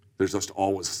 There's just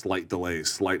always slight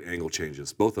delays, slight angle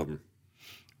changes, both of them.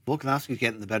 Volkanovski's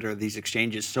getting the better of these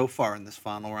exchanges so far in this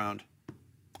final round.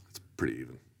 It's pretty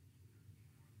even.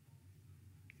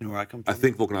 You know where I come from? I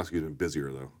think Volkanovski's been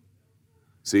busier, though.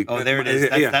 See? Oh, there it is.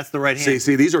 That's the right hand.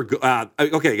 See, these are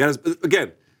okay, guys.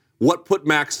 Again, what put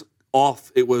Max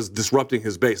off? It was disrupting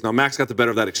his base. Now, Max got the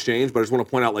better of that exchange, but I just want to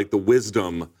point out like the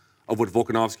wisdom of what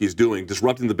Volkanovski is doing.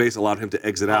 Disrupting the base allowed him to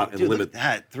exit out and limit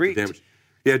that damage.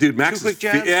 Yeah, dude, Max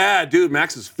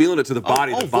is feeling it to the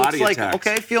body. The body attacks. Like,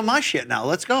 okay, feel my shit now.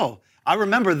 Let's go. I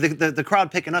remember the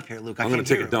crowd picking up here, Luke. I'm going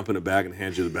to take a dump in a bag and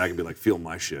hand you the bag and be like, feel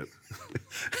my shit.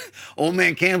 Old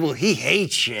man Campbell, he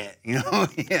hates shit,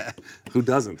 Yeah. Who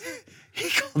doesn't? He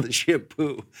called the shit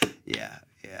poo. Yeah.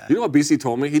 You know what BC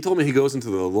told me? He told me he goes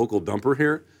into the local dumper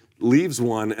here, leaves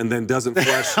one, and then doesn't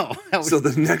flush. So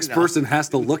the next person has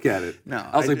to look at it. No.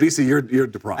 I was like, BC, you're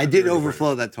deprived. I did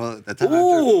overflow that toilet that time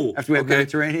after we had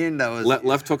Mediterranean. That was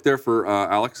left hook there for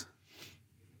Alex.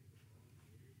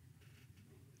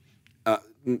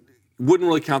 Wouldn't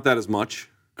really count that as much.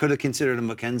 Could have considered a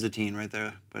McKenzatine right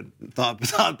there, but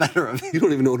thought better of it. You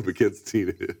don't even know what a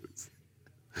McKenzatine is.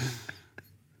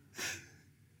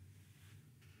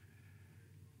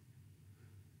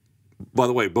 By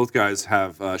the way, both guys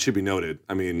have, should be noted,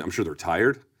 I mean, I'm sure they're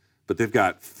tired, but they've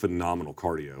got phenomenal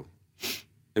cardio.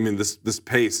 I mean, this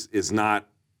pace is not,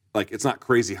 like, it's not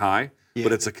crazy high,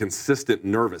 but it's a consistent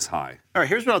nervous high. All right,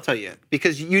 here's what I'll tell you.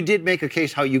 Because you did make a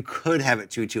case how you could have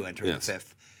it 2-2 entering the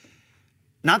 5th.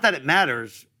 Not that it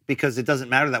matters, because it doesn't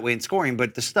matter that way in scoring,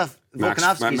 but the stuff,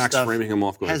 Volkanovski's stuff framing him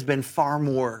off, has been far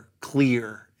more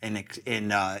clear and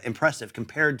impressive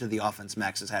compared to the offense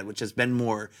Max has had, which has been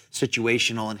more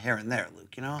situational and here and there,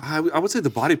 Luke, I would say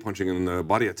the body punching and the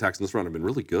body attacks in this round have been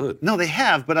really good. No, they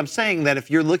have, but I'm saying that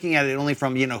if you're looking at it only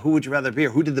from, who would you rather be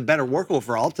or who did the better work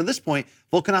overall, to this point,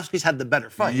 Volkanovski's had the better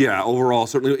fight. Yeah, overall,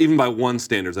 certainly, even by one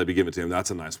standards, I'd be giving it to him.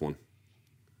 That's a nice one.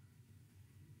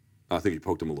 I think he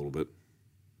poked him a little bit.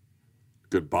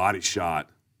 Good body shot.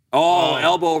 Oh,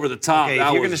 elbow over the top. Okay,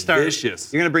 that was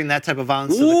vicious. You're going to bring that type of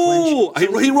violence to the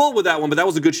clinch. He rolled with that one, but that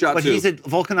was a good shot, too. But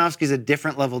Volkanovski's a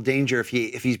different level danger if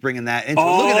he's bringing that into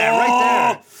Look at that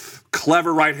right there.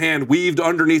 Clever right hand, weaved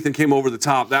underneath and came over the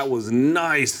top. That was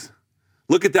nice.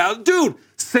 Look at that. Dude,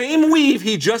 Same weave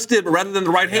he just did, but rather than the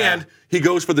right hand, he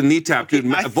goes for the knee tap. Dude,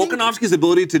 Volkanovski's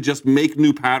ability to just make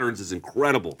new patterns is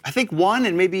incredible. I think one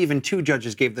and maybe even two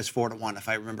judges gave this 4-1, if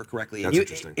I remember correctly. That's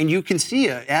interesting. And you can see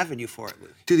an avenue for it,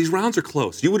 Luke. Dude, these rounds are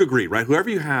close. You would agree, right? Whoever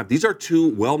you have, these are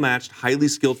two well-matched, highly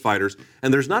skilled fighters,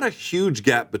 and there's not a huge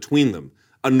gap between them.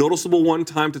 A noticeable one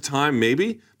time to time,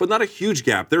 maybe, but not a huge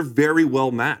gap. They're very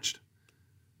well matched.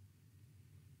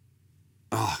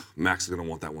 Oh, Max is going to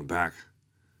want that one back.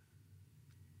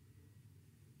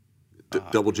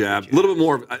 Double jab. A little bit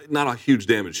more, not a huge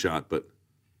damage shot, but.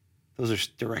 Those are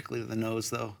directly to the nose,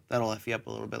 though. That'll F you up a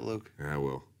little bit, Luke. Yeah, I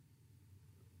will.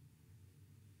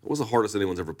 What was the hardest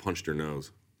anyone's ever punched your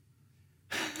nose?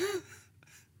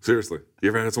 Seriously. You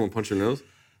ever had someone punch your nose?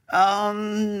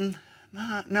 No.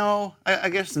 I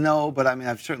guess no, but I mean,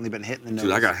 I've certainly been hit in the nose.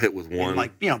 Dude, I got hit with one. In,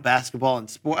 like, basketball and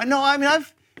sport. No, I mean,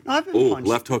 I've been punched.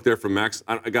 Left hook there from Max.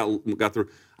 I got through.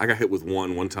 I got hit with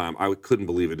one time. I couldn't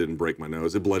believe it didn't break my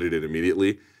nose. It bloodied it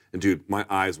immediately. And dude, my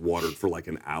eyes watered for like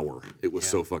an hour. It was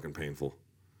so fucking painful.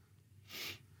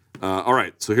 All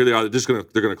right, so here they are.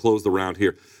 They're gonna close the round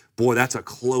here. Boy, that's a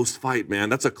close fight, man.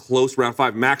 That's a close round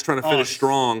 5. Max trying to finish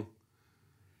strong,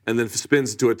 and then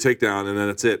spins into a takedown, and then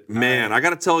that's it. Man, I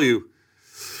gotta tell you,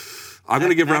 I'm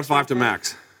gonna give round 5 to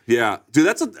Max. Yeah,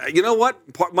 dude, you know what?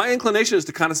 My inclination is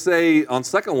to kind of say on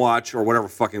second watch, or whatever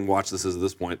fucking watch this is at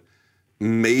this point,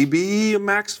 maybe a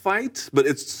Max fight, but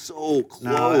it's so close.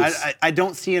 No, I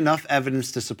don't see enough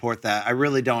evidence to support that. I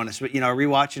really don't.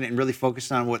 Rewatching it and really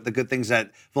focusing on what the good things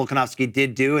that Volkanovski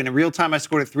did do. And in real time, I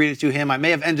scored it 3-2 him. I may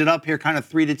have ended up here kind of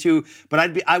 3-2, but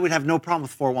I would have no problem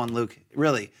with 4-1, Luke.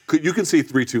 Really. You can see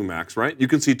 3-2 Max, right? You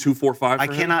can see 2-4-5 for him? I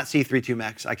cannot see 3-2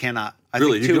 Max. I cannot.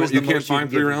 Really? You can't find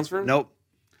 3 rounds for him? Nope.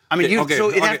 I mean,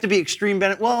 it'd have to be extreme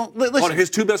benefit. Well, listen. His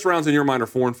 2 best rounds in your mind are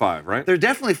 4 and 5, right? They're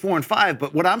definitely 4 and 5,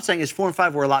 but what I'm saying is 4 and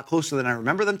 5 were a lot closer than I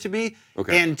remember them to be.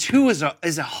 Okay. And 2 is a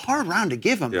hard round to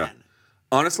give him, man.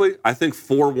 Honestly, I think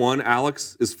 4-1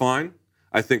 Alex is fine.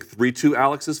 I think 3-2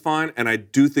 Alex is fine, and I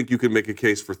do think you can make a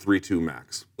case for 3-2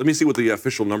 Max. Let me see what the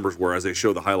official numbers were as they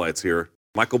show the highlights here.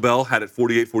 Michael Bell had it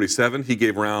 48-47. He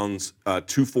gave rounds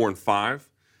 2, 4, and 5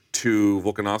 to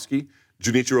Volkanovski.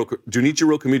 Junichiro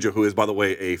Kamijo, who is, by the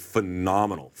way, a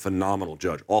phenomenal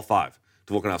judge, all 5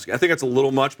 to Volkanovski. I think that's a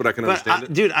little much, but I can understand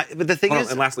it. Dude, but the thing is...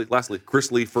 And lastly,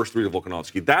 Chris Lee, first 3 to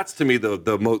Volkanovski. That's, to me,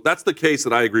 the most. That's the case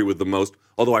that I agree with the most,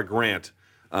 although I grant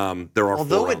there are 4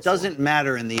 Although it rounds doesn't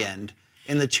matter in the end,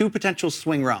 in the 2 potential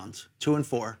swing rounds, 2 and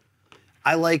 4,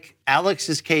 I like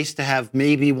Alex's case to have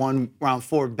maybe 1 round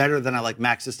 4 better than I like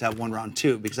Max's to have 1 round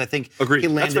 2, because I think he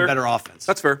landed better offense.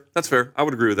 That's fair. I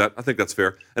would agree with that. I think that's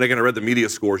fair. And again, I read the media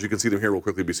scores. You can see them here real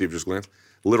quickly, BC, if you just glance.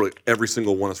 Literally every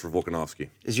single one is for Volkanovski.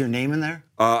 Is your name in there?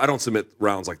 I don't submit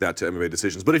rounds like that to MMA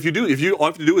decisions. But if you do, all you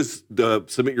have to do is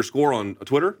submit your score on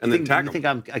Twitter and then tag them. You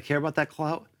think I care about that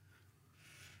clout?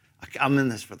 I'm in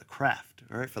this for the craft,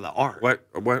 all right, for the art. What?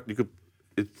 You could.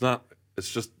 It's not.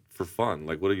 It's just for fun.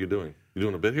 Like, what are you doing? You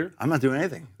doing a bit here? I'm not doing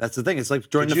anything. That's the thing. It's like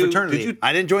joining the fraternity.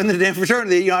 I didn't join the damn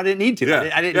fraternity. I didn't need to.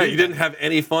 Yeah, you didn't have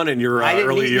any fun in your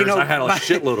early years. I had a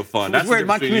shitload of fun. That's weird.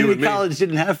 My community college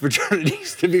didn't have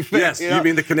fraternities, to be fair. Yes, you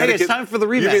mean the Connecticut? Hey, it's time for the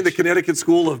rematch. You mean the Connecticut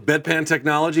School of Bedpan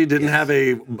Technology didn't have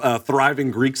a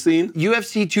thriving Greek scene?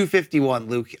 UFC 251,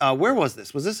 Luke. Where was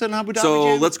this? Was this in Abu Dhabi?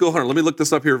 So let's go, Hunter. Let me look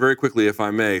this up here very quickly, if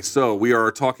I may. So we are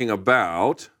talking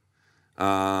about,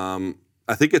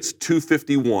 I think it's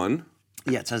 251.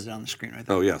 Yeah, it says it on the screen right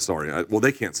there. Oh, yeah, sorry. Well,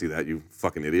 they can't see that, you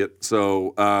fucking idiot.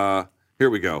 So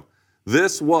here we go.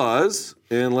 This was,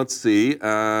 and let's see,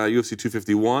 UFC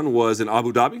 251 was in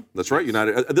Abu Dhabi. That's right,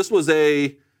 United. This was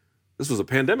a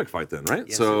pandemic fight then, right?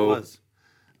 Yes, it was.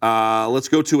 Let's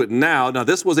go to it now. Now,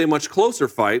 this was a much closer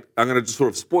fight. I'm going to just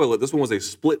sort of spoil it. This one was a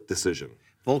split decision.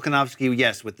 Volkanovski,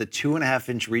 yes, with the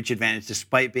 2.5-inch reach advantage,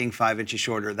 despite being 5 inches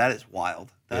shorter. That is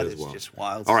wild. That is just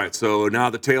wild. All right, so now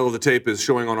the tail of the tape is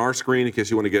showing on our screen in case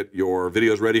you want to get your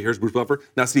videos ready. Here's Bruce Buffer.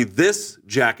 Now, see, this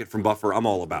jacket from Buffer, I'm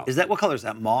all about. What color is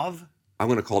that? Mauve? I'm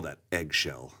going to call that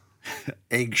eggshell.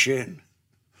 Eggshell.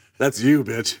 That's you,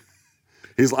 bitch.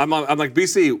 I'm like,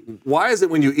 BC, why is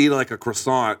it when you eat like a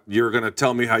croissant, you're going to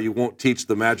tell me how you won't teach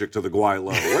the magic to the Guai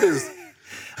Lo? What is...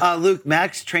 Luke,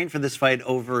 Max trained for this fight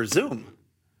over Zoom.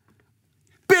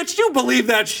 Bitch, you believe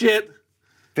that shit?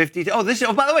 50.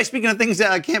 Oh, by the way, speaking of things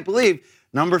that I can't believe,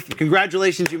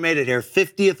 congratulations, you made it here.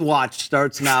 50th watch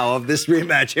starts now of this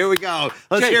rematch. Here we go.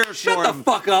 Let's hear it for shut the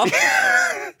fuck up.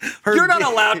 You're not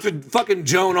allowed to fucking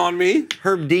joan on me.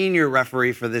 Herb Dean, your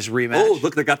referee for this rematch. Oh,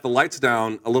 look, they got the lights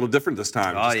down a little different this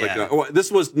time. Oh, yeah. This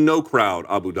was no crowd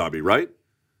Abu Dhabi, right?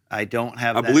 I don't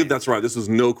have I believe that's right. This was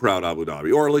no crowd Abu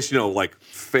Dhabi. Or at least, like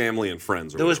family and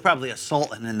friends. There was probably a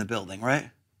sultan in the building, right?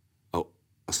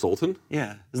 A sultan?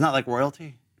 Yeah. Isn't that like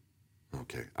royalty?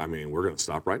 Okay. I mean, we're going to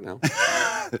stop right now.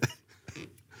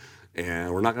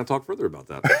 And we're not going to talk further about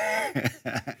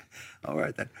that. All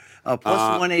right, then. Plus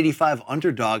 185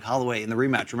 underdog Holloway in the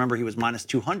rematch. Remember, he was minus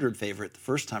 200 favorite the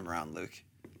first time around, Luke.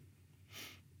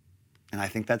 And I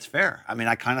think that's fair. I mean,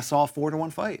 I kind of saw a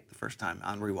 4-1 fight the first time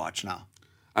on rewatch now.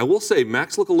 I will say,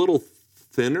 Max look a little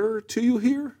thinner to you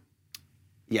here.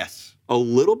 Yes. A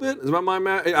little bit? Is that my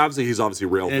math? Obviously, he's obviously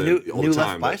rail thin all new the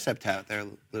time. left bicep tat there,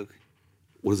 Luke.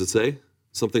 What does it say?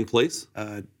 Something place?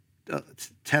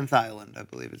 10th Island, I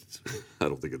believe it's. I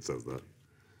don't think it says that.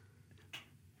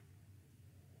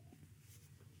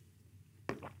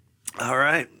 All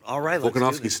right.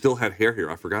 Volkanovski still had hair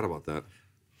here. I forgot about that.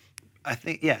 I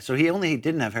think, yeah, so he only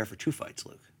didn't have hair for 2 fights,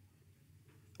 Luke.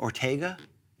 Ortega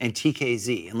and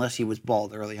TKZ, unless he was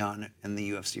bald early on in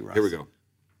the UFC run. Here we go.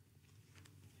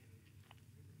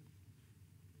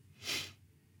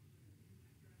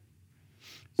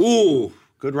 Ooh.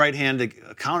 Good right hand, a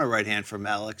counter right hand from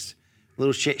Alex.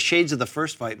 Little shades of the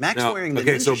first fight. Max Now, wearing the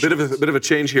okay, ninja so a bit shorts. of a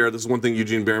change here. This is one thing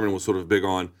Eugene Behrman was sort of big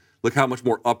on. Look how much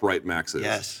more upright Max is.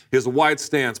 Yes. He has a wide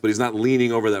stance, but he's not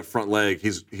leaning over that front leg.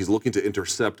 He's looking to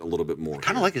intercept a little bit more.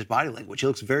 Kind of like his body language. He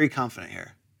looks very confident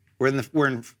here. We're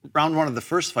in round 1 of the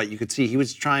first fight. You could see he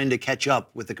was trying to catch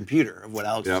up with the computer of what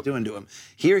Alex was doing to him.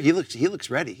 Here, he looks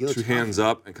ready. He looks 2 hands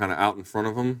up and kind of out in front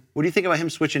of him. What do you think about him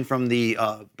switching from the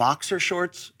boxer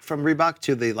shorts from Reebok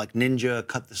to the like ninja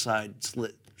cut the side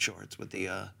slit shorts with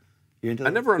the? You into that?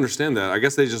 I never understand that. I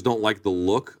guess they just don't like the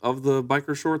look of the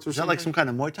biker shorts or Is that something. like some kind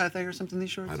of Muay Thai thing or something?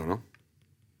 These shorts? I don't know.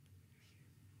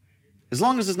 As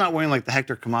long as it's not wearing like the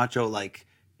Hector Camacho, like,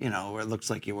 you know, where it looks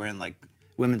like you're wearing like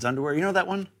women's underwear. You know that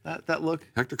one? That look?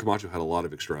 Hector Camacho had a lot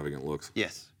of extravagant looks.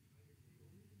 Yes.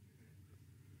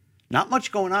 Not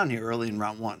much going on here early in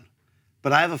round 1.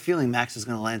 But I have a feeling Max is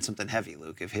going to land something heavy,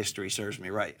 Luke, if history serves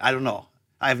me right. I don't know.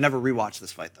 I have never rewatched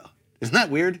this fight, though. Isn't that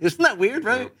weird? Isn't that weird,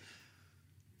 right? Yeah.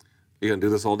 You going to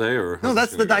do this all day? Or No,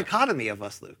 that's the dichotomy of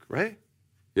us, Luke, right?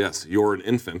 Yes, you're an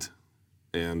infant,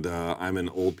 and I'm an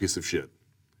old piece of shit.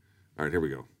 All right, here we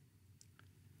go.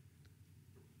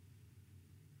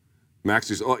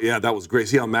 Max used, oh, yeah, that was great.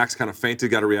 See how Max kind of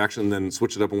fainted, got a reaction, and then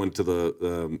switched it up and went to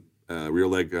the rear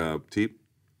leg teep?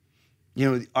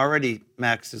 You know, already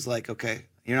Max is like, okay,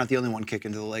 you're not the only one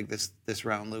kicking to the leg this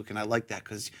round, Luke, and I like that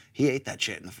because he ate that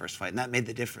shit in the first fight, and that made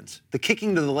the difference. The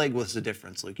kicking to the leg was the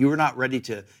difference, Luke. You were not ready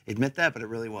to admit that, but it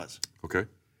really was. Okay.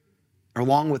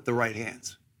 Along with the right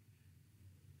hands.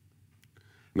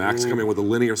 Max coming with a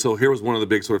linear. So here was one of the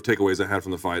big sort of takeaways I had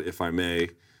from the fight, if I may.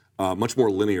 Much more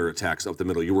linear attacks up the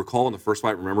middle. You recall in the first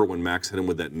fight, remember when Max hit him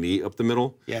with that knee up the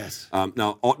middle? Yes.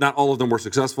 Now, not all of them were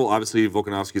successful. Obviously,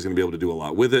 Volkanovski is going to be able to do a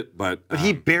lot with it, but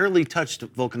he barely touched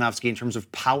Volkanovski in terms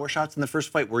of power shots in the first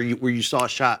fight, where you saw a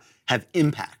shot have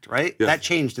impact, right? Yes. That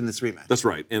changed in this rematch. That's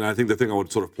right. And I think the thing I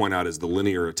would sort of point out is the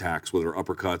linear attacks, whether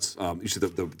uppercuts, you see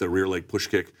the rear leg push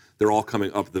kick, they're all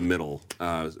coming up the middle.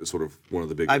 Sort of one of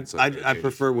the big. I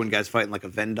prefer when guys fight in like a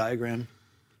Venn diagram.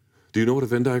 Do you know what a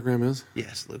Venn diagram is?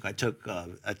 Yes, Luke. I took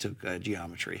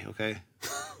geometry. Okay.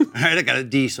 All right. I got a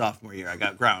D sophomore year. I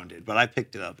got grounded, but I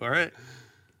picked it up. All right.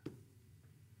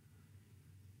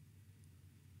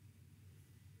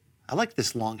 I like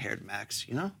this long-haired Max.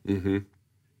 You know. Mm-hmm.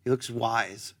 He looks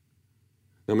wise.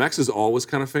 Now Max is always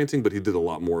kind of feinting, but he did a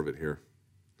lot more of it here.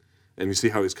 And you see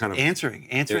how he's kind of answering.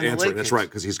 The leg That's kicks. right,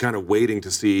 because he's kind of waiting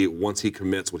to see once he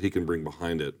commits what he can bring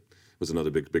behind it. Was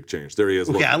another big change. There he is.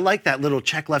 Okay, look. I like that little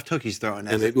check left hook he's throwing.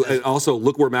 And also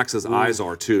look where Max's eyes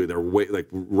are too. They're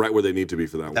right where they need to be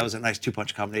for that one. That was a nice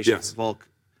 2-punch combination Yes. for Volk.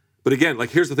 But again,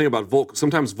 like here's the thing about Volk.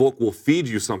 Sometimes Volk will feed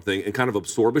you something and kind of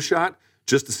absorb a shot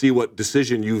just to see what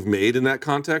decision you've made in that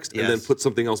context, and then Yes. put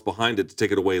something else behind it to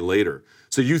take it away later.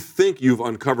 So you think you've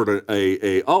uncovered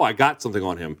I got something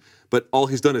on him, but all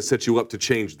he's done is set you up to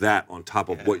change that on top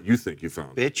of what you think you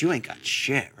found. Bitch, you ain't got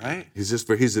shit, right? He's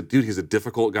a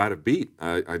difficult guy to beat.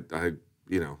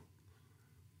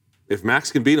 If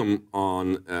Max can beat him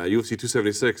on UFC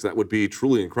 276, that would be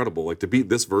truly incredible. Like to beat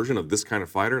this version of this kind of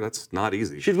fighter, that's not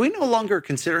easy. Should we no longer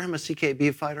consider him a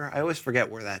CKB fighter? I always forget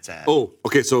where that's at. Oh,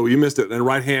 okay, so you missed it. And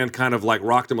right hand kind of like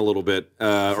rocked him a little bit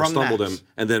or stumbled Max. him,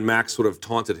 and then Max sort of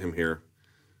taunted him here.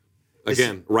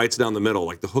 Again, rights down the middle,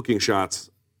 like the hooking shots.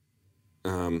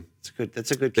 That's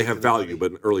a good. They kick have to the value,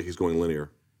 body. but early he's going linear.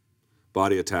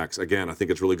 Body attacks, again, I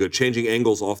think it's really good. Changing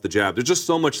angles off the jab. There's just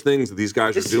so much things that these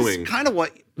guys This are doing. is kind of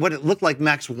what it looked like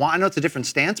Max wanted. I know it's a different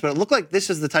stance, but it looked like this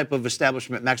is the type of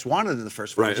establishment Max wanted in the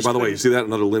first fight. Right, and by the way, you see that?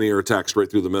 Another linear attack straight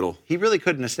through the middle. He really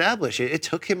couldn't establish it. It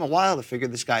took him a while to figure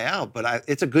this guy out, but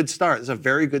it's a good start. It's a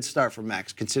very good start for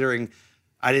Max, considering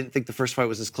I didn't think the first fight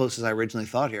was as close as I originally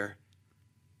thought here.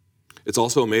 It's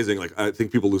also amazing. Like I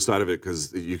think people lose sight of it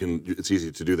because it's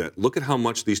easy to do that. Look at how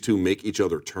much these two make each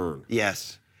other turn.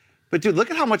 Yes. But dude,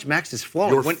 look at how much Max is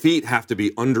flowing. Your feet have to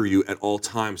be under you at all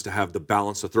times to have the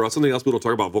balance to throw out. Something else people don't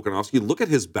talk about Volkanovski. Look at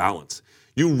his balance.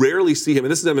 You rarely see him,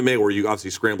 and this is MMA where you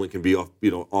obviously scrambling can be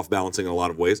off balancing in a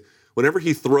lot of ways. Whenever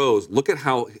he throws, look at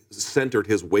how centered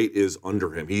his weight is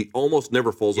under him. He almost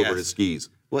never falls over his skis.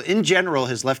 Well, in general,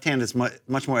 his left hand is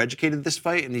much more educated this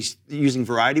fight, and he's using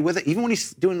variety with it, even when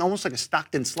he's doing almost like a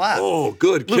Stockton slap. Oh,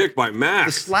 good kick by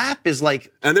Max. The slap is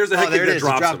like... And there's a head kick that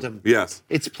drops him. Yes.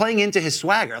 It's playing into his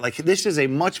swagger. Like, this is a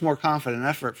much more confident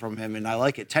effort from him, and I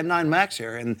like it. 10-9 Max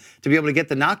here, and to be able to get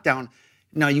the knockdown...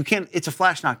 No, you can't. It's a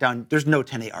flash knockdown. There's no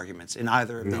 10-8 arguments in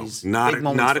either of these. Not big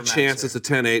moments not for a Max chance. here. It's a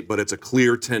 10-8, but it's a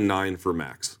clear 10-9 for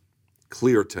Max.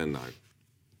 Clear 10-9.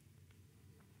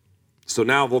 So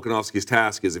now Volkanovski's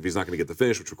task is, if he's not going to get the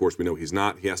finish, which of course we know he's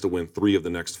not, he has to win 3 of the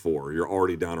next 4. You're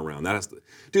already down around. That has to,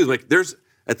 dude. Like, there's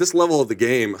at this level of the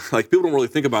game, like people don't really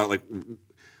think about it, like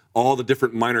all the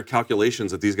different minor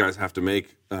calculations that these guys have to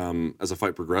make as a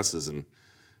fight progresses. And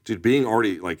dude, being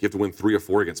already like you have to win 3 or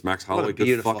 4 against Max Holloway,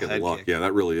 good fucking luck. Kick. Yeah,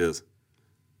 that really is.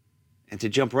 And to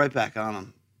jump right back on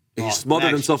him. He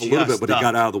smothered himself a little bit, but he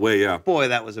got out of the way. Yeah. Boy,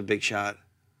 that was a big shot.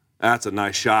 That's a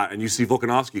nice shot. And you see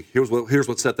Volkanovski. Here's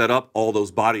what set that up. All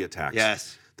those body attacks.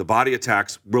 Yes. The body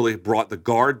attacks really brought the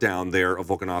guard down there of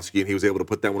Volkanovski, and he was able to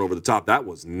put that one over the top. That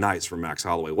was nice from Max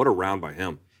Holloway. What a round by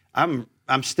him.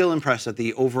 I'm still impressed at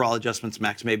the overall adjustments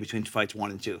Max made between fights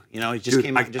 1 and 2. You know, he just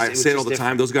came out and just... I say it all the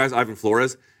time. Those guys, Ivan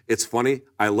Flores, it's funny.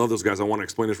 I love those guys. I want to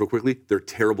explain this real quickly. They're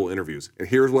terrible interviews. And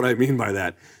here's what I mean by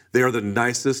that. They are the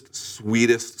nicest,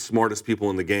 sweetest, smartest people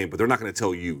in the game, but they're not going to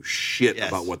tell you shit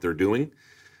about what they're doing.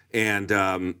 And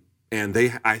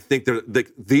I think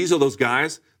these are those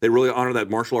guys. They really honor that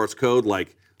martial arts code,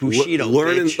 like Bushido.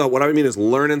 What I mean is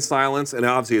learn in silence, and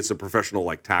obviously it's a professional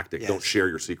like tactic. Yes. Don't share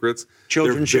your secrets.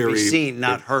 Children should be seen,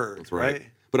 not heard. That's right.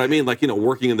 But I mean, like,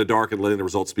 working in the dark and letting the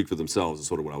results speak for themselves is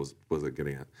sort of what I was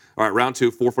getting at. All right, round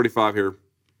 2, 4:45 here.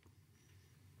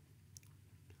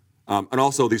 And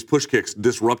also these push kicks,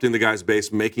 disrupting the guy's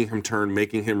base, making him turn,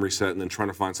 making him reset, and then trying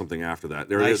to find something after that.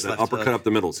 There it is, that uppercut up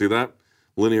the middle. See that?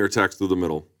 Linear attacks through the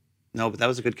middle. No, but that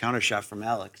was a good counter shot from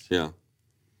Alex. Yeah.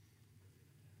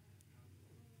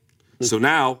 So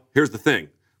now, here's the thing.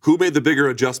 Who made the bigger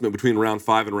adjustment between round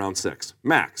 5 and round 6?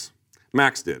 Max.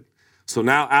 Max did. So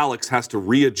now Alex has to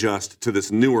readjust to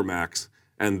this newer Max,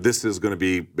 and this is going to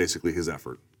be basically his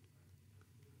effort.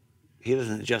 He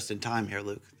doesn't adjust in time here,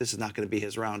 Luke. This is not going to be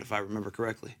his round, if I remember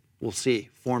correctly. We'll see.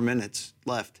 4 minutes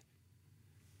left.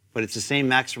 But it's the same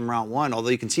Max from round 1, although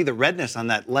you can see the redness on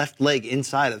that left leg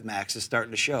inside of Max is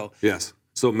starting to show. Yes.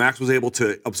 So Max was able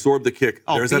to absorb the kick.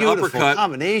 Oh, there's that uppercut.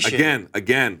 Combination.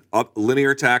 Again, up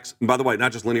linear attacks. And by the way,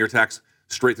 not just linear attacks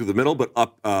straight through the middle, but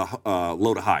up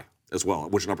low to high as well,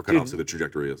 which an uppercut obviously the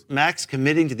trajectory is. Max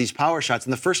committing to these power shots.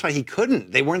 In the first fight, he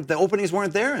couldn't. The openings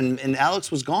weren't there, and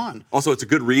Alex was gone. Also, it's a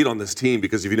good read on this team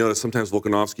because if you notice, sometimes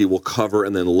Volkanovski will cover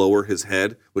and then lower his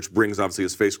head, which brings obviously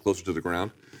his face closer to the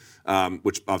ground.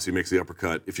 Which obviously makes the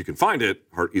uppercut, if you can find it,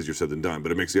 easier said than done,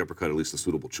 but it makes the uppercut at least a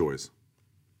suitable choice.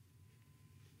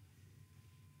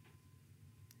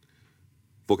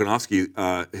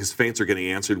 Volkanovski, his feints are getting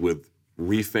answered with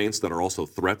re-feints that are also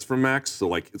threats from Max, so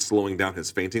like it's slowing down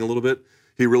his feinting a little bit.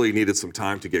 He really needed some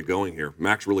time to get going here.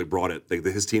 Max really brought it.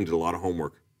 His team did a lot of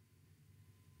homework.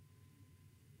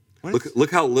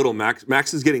 Look how little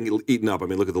Max is getting eaten up. I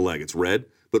mean, look at the leg. It's red.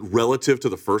 But relative to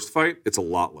the first fight, it's a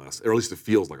lot less. Or at least it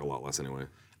feels like a lot less anyway.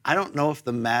 I don't know if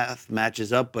the math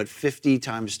matches up, but 50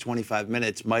 times 25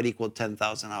 minutes might equal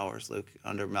 10,000 hours, Luke,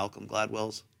 under Malcolm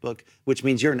Gladwell's book, which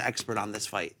means you're an expert on this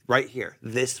fight right here.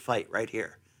 This fight right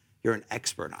here. You're an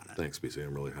expert on it. Thanks, BC.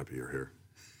 I'm really happy you're here.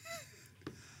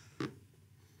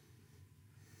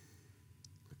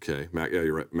 Okay. Yeah,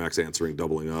 you're right. Max answering,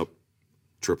 doubling up,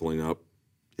 tripling up.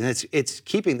 And it's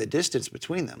keeping the distance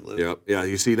between them, Luke. Yep. Yeah,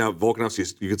 you see now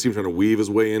Volkanovski, you can see him trying to weave his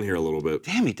way in here a little bit.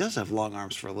 Damn, he does have long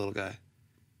arms for a little guy.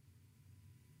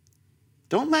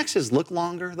 Don't Max's look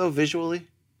longer, though, visually?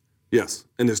 Yes.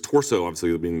 And his torso,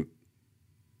 obviously,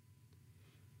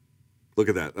 look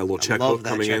at that. That little check hook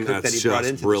coming in. That's that he just brought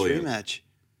into brilliant. This rematch.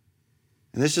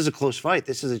 And this is a close fight.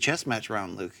 This is a chess match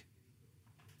round, Luke.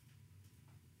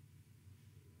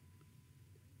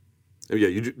 Yeah,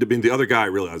 I mean, the other guy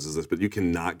realizes this, but you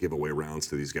cannot give away rounds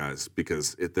to these guys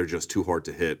because they're just too hard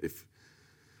to hit. If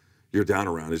you're down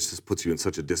a round, it just puts you in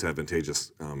such a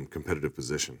disadvantageous competitive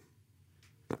position.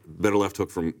 Better left hook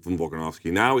from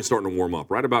Volkanovski. Now he's starting to warm up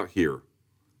right about here,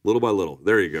 little by little.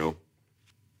 There you go.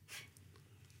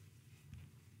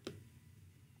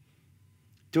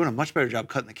 Doing a much better job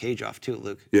cutting the cage off, too,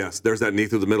 Luke. Yes, there's that knee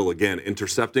through the middle again.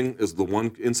 Intercepting is the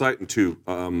one insight, and 2,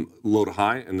 low to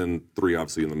high, and then 3,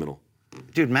 obviously, in the middle.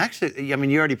 Dude, Max, I mean,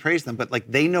 you already praised them, but like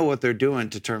they know what they're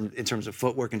doing in terms of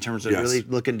footwork, in terms of really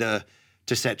looking to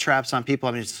set traps on people.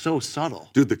 I mean, it's so subtle.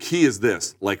 Dude, the key is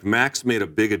this. Like, Max made a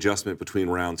big adjustment between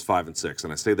rounds 5 and 6,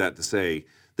 and I say that to say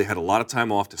they had a lot of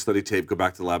time off to study tape, go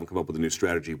back to the lab, and come up with a new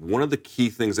strategy. One of the key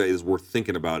things that is worth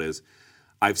thinking about is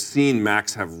I've seen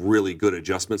Max have really good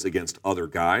adjustments against other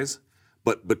guys,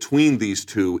 but between these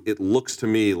two, it looks to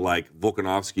me like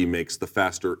Volkanovski makes the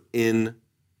faster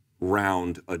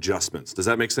in-round adjustments. Does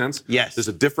that make sense? Yes. There's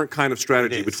a different kind of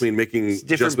strategy between making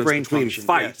adjustments between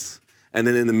fights and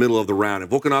then in the middle of the round.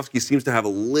 And Volkanovski seems to have a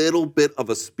little bit of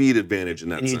a speed advantage in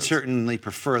that sense. And you'd certainly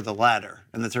prefer the latter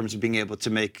in the terms of being able to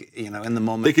make, in the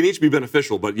moment. They can each be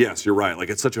beneficial, but yes, you're right. Like,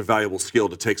 it's such a valuable skill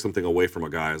to take something away from a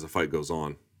guy as the fight goes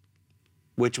on.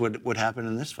 Which would happen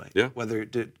in this fight. Yeah. Whether,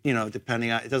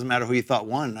 depending on, it doesn't matter who you thought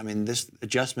won. I mean, this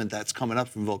adjustment that's coming up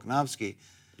from Volkanovski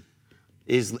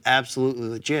is absolutely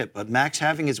legit. But Max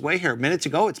having his way here. Minutes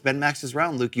ago, it's been Max's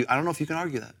round, Luke. I don't know if you can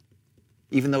argue that.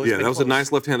 Even though it's been that was close. A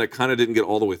nice left hand that kind of didn't get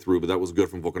all the way through, but that was good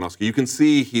from Volkanovski. You can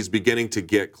see he's beginning to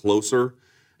get closer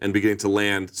and beginning to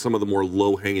land some of the more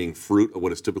low-hanging fruit of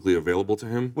what is typically available to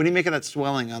him. What do you make of that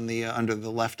swelling on the under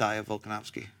the left eye of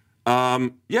Volkanovski?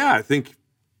 I think,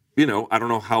 I don't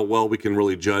know how well we can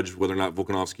really judge whether or not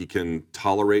Volkanovski can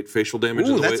tolerate facial damage.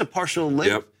 Ooh, that's a partial lip.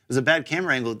 Yep. It was a bad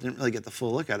camera angle. Didn't really get the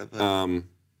full look at it.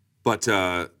 But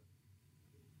that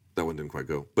one didn't quite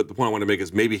go. But the point I want to make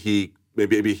is maybe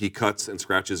he cuts and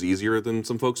scratches easier than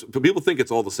some folks. But people think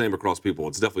it's all the same across people.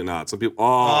 It's definitely not. Some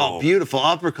people, beautiful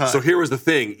uppercut. So here was the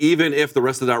thing. Even if the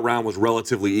rest of that round was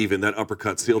relatively even, that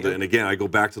uppercut sealed it. And again, I go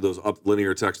back to those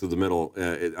linear attacks to the middle.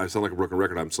 I sound like a broken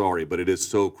record. I'm sorry. But it is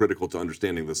so critical to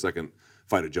understanding the second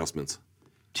fight adjustments.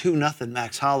 2-0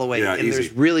 Max Holloway. Yeah, and easy.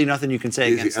 There's really nothing you can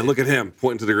say against And it. look at him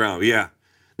pointing to the ground. Yeah.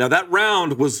 Now, that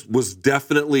round was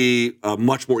definitely a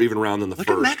much more even round than the first.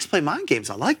 Look at Max play mind games.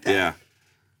 I like that. Yeah.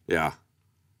 Yeah.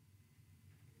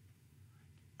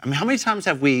 I mean, how many times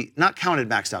have we not counted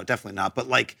Max out? Definitely not, but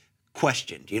like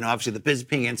questioned. Obviously the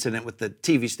Bisping incident with the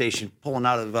TV station pulling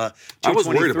out of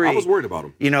 223. I was worried about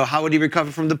him. How would he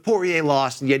recover from the Poirier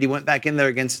loss? And yet he went back in there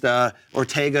against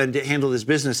Ortega and handled his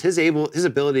business. His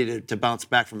ability to bounce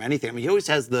back from anything. I mean, he always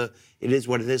has the "it is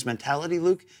what it is" mentality,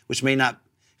 Luke, which may not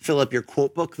fill up your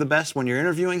quote book the best when you're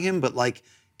interviewing him, but like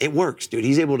it works, dude.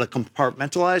 He's able to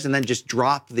compartmentalize and then just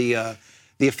drop the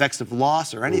effects of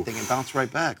loss or anything and bounce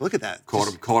right back. Look at that.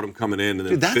 Caught him coming in and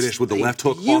then finished with the left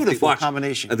hook off the beautiful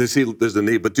combination. And there's the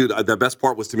knee. But dude, the best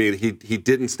part was to me that he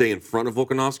didn't stay in front of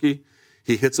Volkanovski.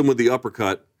 He hits him with the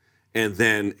uppercut and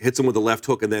then hits him with the left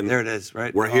hook and then there it is,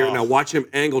 right? We're here now. Watch him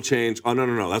angle change. Oh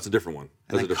no, that's a different one.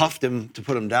 And then cuffed him to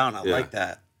put him down. I like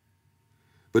that.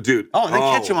 But dude, and then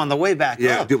catch him on the way back up.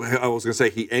 Yeah, dude, I was gonna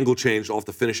say he angle changed off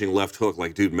the finishing left hook.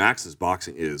 Like, dude, Max's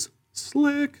boxing is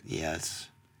slick. Yes.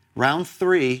 Round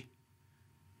 3.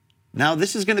 Now,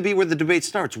 this is going to be where the debate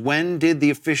starts. When did the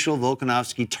official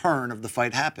Volkanovski turn of the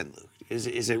fight happen, Luke?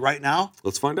 Is it right now?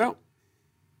 Let's find out.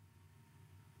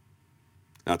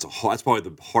 That's probably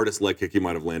the hardest leg kick he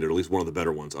might have landed, or at least one of the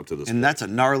better ones up to this point. And that's a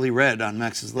gnarly red on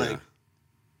Max's leg. Yeah.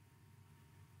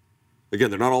 Again,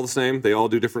 they're not all the same. They all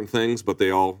do different things, but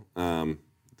they all,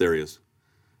 there he is.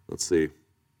 Let's see.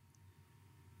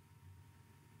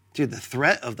 Dude, the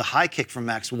threat of the high kick from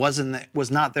Max was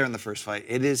not there in the first fight.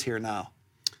 It is here now.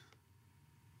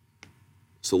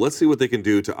 So let's see what they can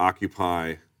do to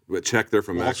occupy. Check there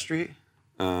from Wall Max. Street?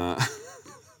 Did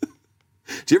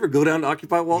you ever go down to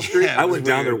Occupy Wall Street? Yeah, I went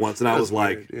down there once, and I was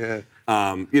like, yeah.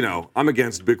 I'm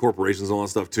against big corporations and all that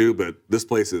stuff too, but this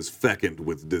place is fecund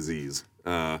with disease.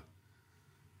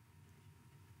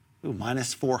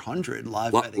 Minus 400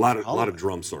 live betting. A lot of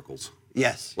drum circles.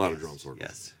 Yes. A lot of drum circles.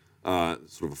 Yes.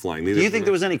 Sort of a flying knee. Do you think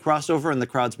there was any crossover in the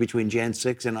crowds between Jan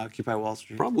 6 and Occupy Wall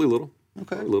Street? Probably a little.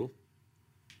 Okay. Probably a little.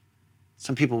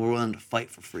 Some people were willing to fight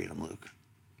for freedom, Luke.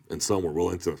 And some were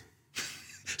willing to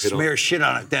smear shit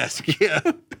on a desk.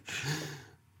 Yeah.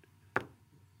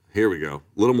 Here we go.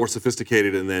 A little more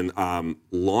sophisticated and then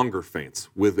longer feints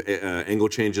with angle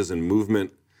changes and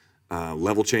movement,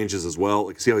 level changes as well.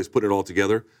 Like, see how he's putting it all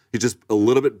together? He's just a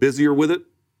little bit busier with it.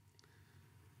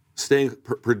 Staying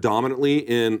predominantly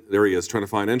in, there he is, trying to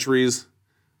find entries,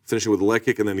 finishing with a leg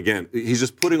kick, and then again, he's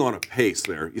just putting on a pace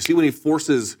there. You see when he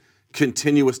forces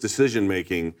continuous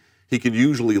decision-making, he can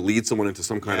usually lead someone into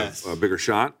some kind of bigger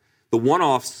shot. The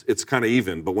one-offs, it's kind of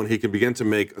even, but when he can begin to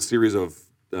make a series of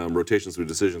rotations through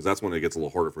decisions, that's when it gets a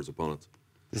little harder for his opponents.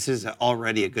 This is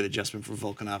already a good adjustment for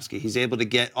Volkanovski. He's able to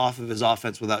get off of his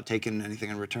offense without taking anything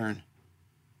in return.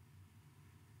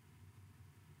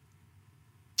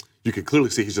 You can clearly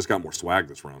see he's just got more swag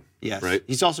this round. Yes. Right?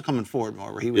 He's also coming forward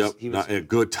more. Where he was. Yep. He was. A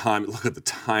good time. Look at the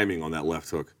timing on that left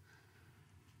hook.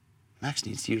 Max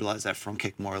needs to utilize that front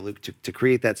kick more, Luke, to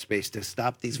create that space, to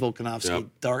stop these Volkanovski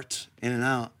darts in and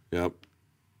out. Yep.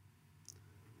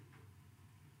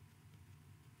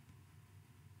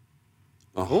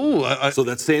 So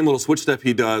that same little switch step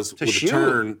he does with a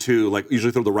turn to, like,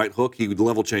 usually throw the right hook, he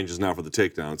level changes now for the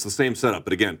takedown. It's the same setup,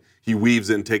 but again, he weaves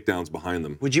in takedowns behind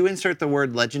them. Would you insert the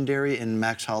word legendary in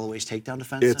Max Holloway's takedown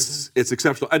defense? It's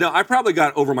exceptional. I probably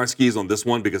got over my skis on this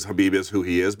one because Khabib is who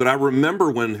he is, but I remember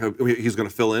when he's going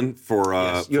to fill in for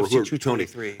UFC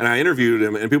 223. And I interviewed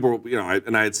him, and people,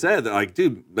 and I had said that, like,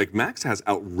 dude, like, Max has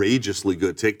outrageously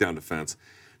good takedown defense.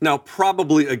 Now,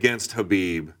 probably against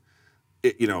Khabib,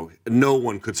 no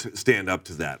one could stand up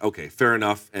to that. Okay, fair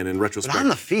enough. And in retrospect, but on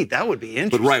the feet, that would be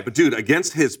interesting. But dude,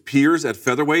 against his peers at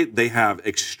featherweight, they have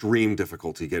extreme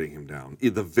difficulty getting him down.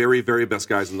 The very, very best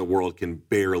guys in the world can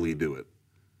barely do it.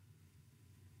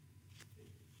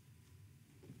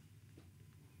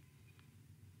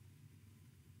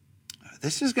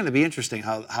 This is going to be interesting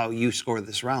how you score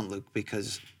this round, Luke,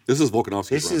 because this is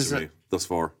Volkanovski's round to me thus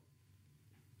far.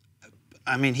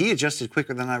 I mean, he adjusted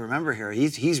quicker than I remember here.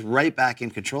 He's right back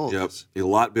in control of this. A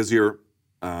lot busier.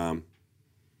 I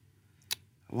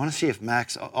want to see if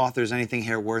Max authors anything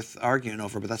here worth arguing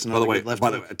over, but that's another good left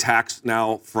hook. By the way, attacks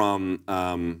now from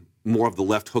more of the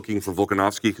left hooking for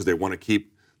Volkanovski because they want to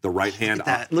keep the right hand.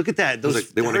 Look at that.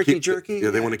 Those they want to keep jerky.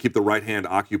 They want to keep the right hand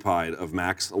occupied of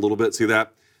Max a little bit. See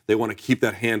that? They want to keep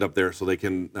that hand up there so they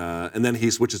can, and then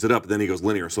he switches it up, and then he goes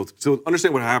linear. So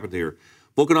understand what happened here.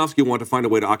 Volkanovski wanted to find a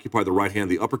way to occupy the right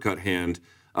hand, the uppercut hand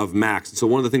of Max. And so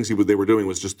one of the things they were doing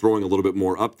was just throwing a little bit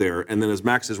more up there. And then as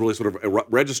Max is really sort of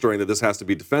registering that this has to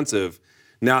be defensive,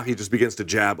 now he just begins to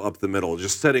jab up the middle,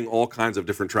 just setting all kinds of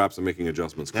different traps and making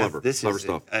adjustments. Clever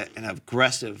stuff. An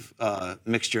aggressive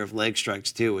mixture of leg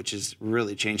strikes, too, which is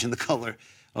really changing the color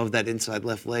of that inside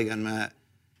left leg on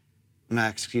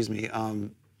Max.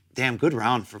 Damn, good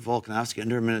round for Volkanovski.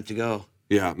 Under a minute to go.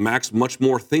 Yeah, Max much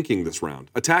more thinking this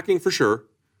round. Attacking for sure.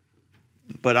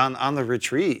 But on the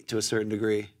retreat to a certain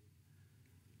degree.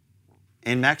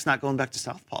 And Max not going back to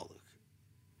southpaw, Luke.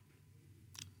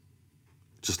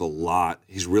 Just a lot.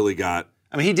 He's really got...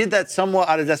 I mean, he did that somewhat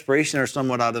out of desperation or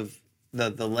somewhat out of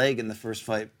the leg in the first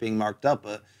fight being marked up,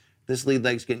 but this lead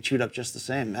leg's getting chewed up just the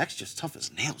same. Max just tough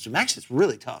as nails. Max is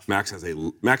really tough. Max has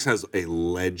a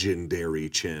legendary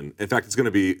chin. In fact, it's going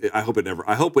to be. I hope it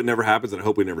never happens, and I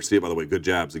hope we never see it. By the way, good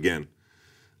jabs again.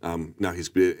 Now he's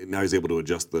able to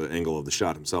adjust the angle of the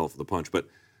shot himself, the punch. But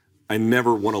I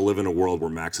never want to live in a world where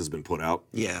Max has been put out.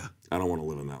 Yeah. I don't want to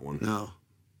live in that one. No.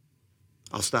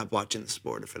 I'll stop watching the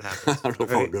sport if it happens. I don't know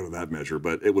if I'll go to that measure,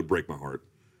 but it would break my heart.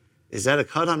 Is that a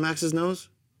cut on Max's nose?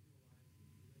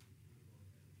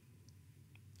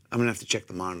 I'm going to have to check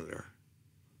the monitor.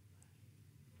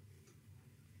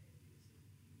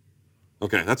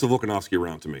 Okay, that's a Volkanovski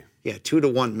round to me. Yeah,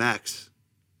 2-1 Max.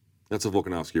 That's a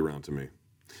Volkanovski round to me.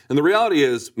 And the reality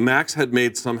is, Volkanovski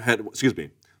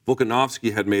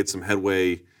had made some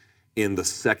headway in the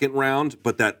second round,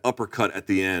 but that uppercut at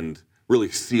the end really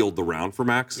sealed the round for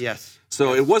Max. Yes.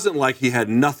 So it wasn't like he had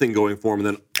nothing going for him,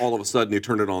 and then all of a sudden he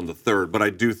turned it on the third. But I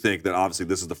do think that obviously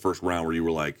this is the first round where you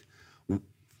were like,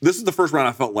 this is the first round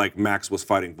I felt like Max was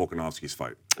fighting Volkanovski's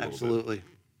fight. Absolutely.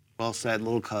 Well said.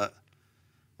 Little cut.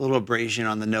 A little abrasion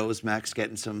on the nose. Max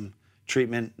getting some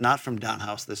treatment. Not from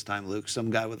Downhouse this time, Luke.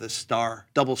 Some guy with a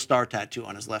double star tattoo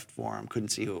on his left forearm. Couldn't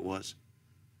see who it was.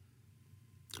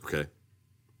 Okay.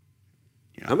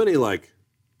 How many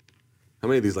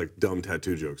of these dumb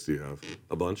tattoo jokes do you have?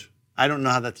 A bunch? I don't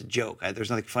know how that's a joke. There's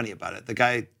nothing funny about it. The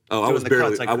guy. Oh, I was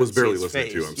barely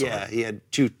listening to you. I'm sorry. Yeah, he had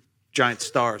 2 giant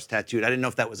stars tattooed. I didn't know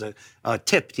if that was a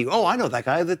tip to you. Oh, I know that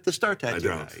guy, the star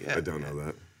tattoo. I don't know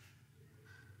that.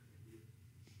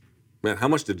 Man, how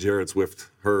much did Jarrett Swift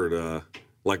Hurd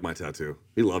like my tattoo?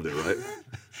 He loved it, right?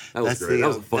 That was great. That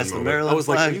was a fun moment. I was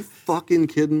like, are you fucking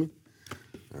kidding me?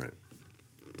 All right.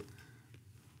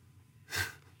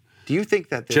 Do you think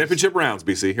that championship rounds,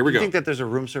 BC? Here we go. Do you think that there's a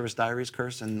room service diaries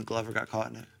curse and Glover got caught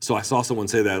in it? So I saw someone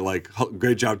say that, like,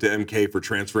 great job to MK for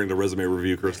transferring the resume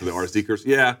review curse to the RSD curse.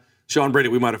 Yeah. Sean Brady,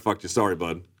 we might have fucked you. Sorry,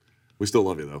 bud. We still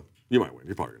love you, though. You might win.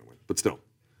 You're probably going to win. But still.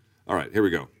 All right, here we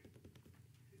go.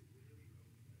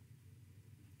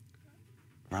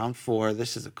 Round 4.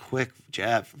 This is a quick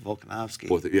jab from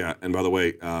Volkanovski. Yeah, and by the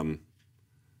way, now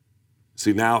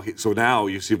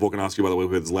you see Volkanovski, by the way,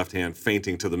 with his left hand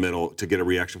feinting to the middle to get a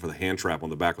reaction for the hand trap on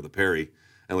the back of the parry.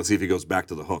 And let's see if he goes back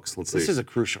to the hooks. Let's see. This is a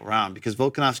crucial round because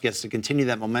Volkanovski has to continue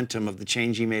that momentum of the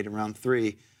change he made in round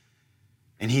 3.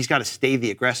 And he's got to stay the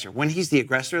aggressor. When he's the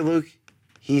aggressor, Luke,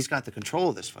 he's got the control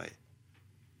of this fight.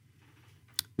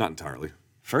 Not entirely.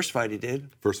 First fight he did.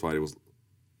 First fight, it was...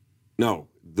 No.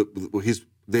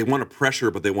 They want to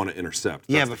pressure, but they want to intercept.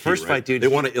 Yeah, That's but the key, first right? fight, dude. They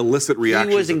want to elicit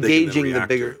reactions. He was that they can then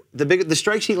engaging react to. the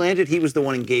strikes he landed. He was the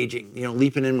one engaging.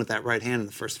 Leaping in with that right hand in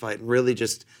the first fight and really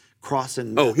just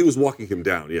crossing. Oh, he was walking him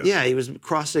down. Yes. Yeah, he was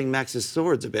crossing Max's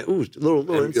swords a bit. Ooh, little.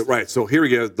 Right. So here we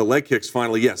go. The leg kicks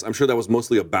finally. Yes, I'm sure that was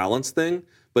mostly a balance thing,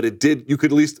 but it did. You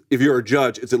could at least, if you're a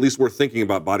judge, it's at least worth thinking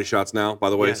about body shots now. By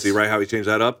the way, Yes. see right how he changed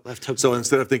that up. Left hook. So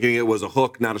instead of thinking it was a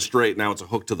hook, not a straight, now it's a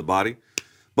hook to the body.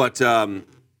 But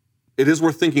it is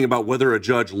worth thinking about whether a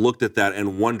judge looked at that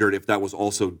and wondered if that was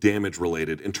also damage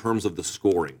related in terms of the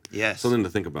scoring. Yes. Something to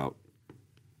think about.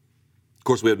 Of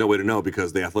course, we have no way to know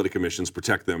because the athletic commissions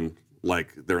protect them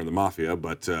like they're in the mafia,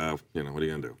 but, what are you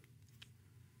going to do?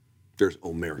 There's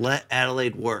Omer. Let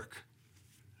Adelaide work.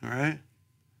 All right?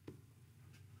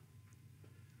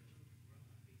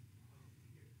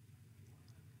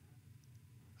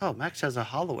 Oh, Max has a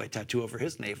Holloway tattoo over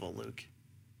his navel, Luke.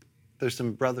 There's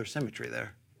some brother symmetry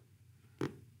there.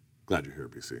 Glad you're here,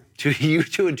 BC. You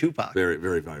two and Tupac. Very,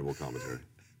 very valuable commentary.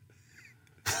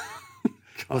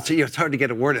 Well, see, it's hard to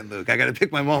get a word in, Luke. I got to pick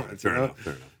my moments. Fair enough,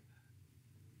 fair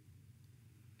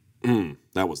enough.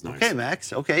 That was nice. Okay,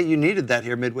 Max. Okay, you needed that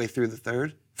here midway through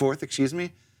the fourth, excuse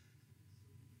me.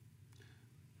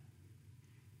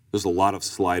 There's a lot of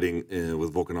sliding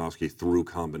with Volkanovski through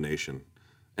combination.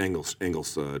 Angles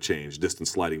change,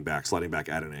 distance sliding back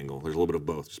at an angle. There's a little bit of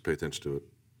both. Just pay attention to it.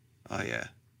 Oh, yeah.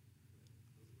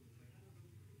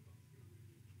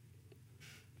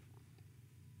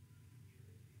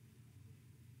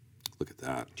 Look at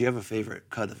that. Do you have a favorite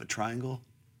cut of a triangle?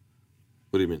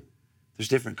 What do you mean? There's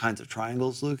different kinds of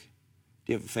triangles, Luke.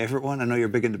 Do you have a favorite one? I know you're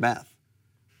big into math.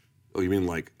 Oh, you mean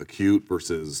like acute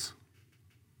versus...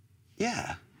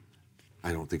 Yeah.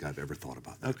 I don't think I've ever thought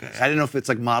about that. Okay. I didn't know if it's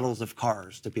like models of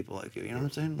cars to people like you. You know what I'm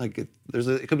saying? Like it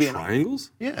could be triangles?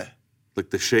 Yeah.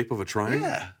 Like the shape of a triangle?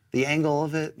 Yeah. The angle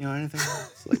of it, anything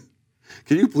else. Like,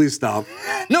 Can you please stop?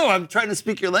 no, I'm trying to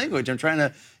speak your language. I'm trying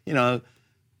to,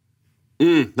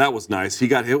 That was nice. He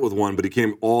got hit with one, but he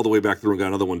came all the way back through and got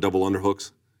another one, double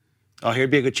underhooks. Oh,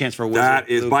 here'd be a good chance for a wizard. That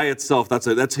is Luke. by itself. That's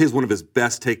one of his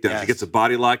best takedowns. Yes. He gets a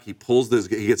body lock. He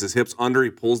gets his hips under.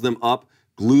 He pulls them up,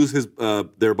 glues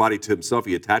their body to himself.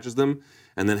 He attaches them,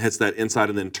 and then hits that inside,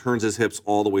 and then turns his hips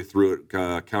all the way through it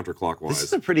counterclockwise. This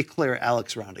is a pretty clear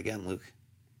Alex round again, Luke.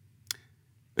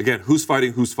 Again, who's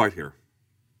fighting? Whose fight here?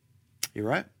 You're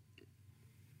right.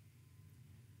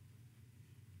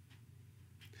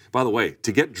 By the way,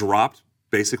 to get dropped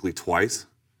basically twice,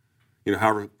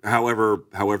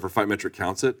 however Fight Metric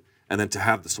counts it, and then to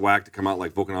have the swag to come out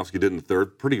like Volkanovski did in the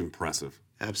third, pretty impressive.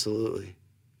 Absolutely.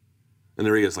 And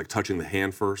there he is, like touching the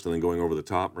hand first and then going over the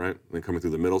top, right? And then coming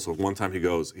through the middle. So one time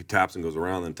he taps and goes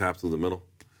around, then taps through the middle.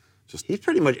 He's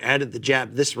pretty much added the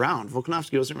jab this round.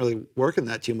 Volkanovski wasn't really working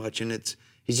that too much, and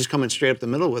he's just coming straight up the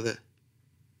middle with it.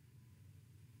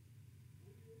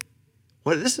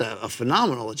 This is a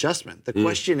phenomenal adjustment. The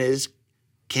question is,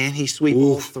 can he sweep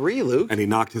all three, Luke? And he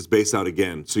knocked his base out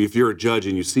again. So if you're a judge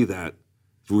and you see that,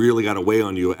 it's really got to weigh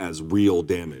on you as real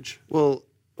damage. Well,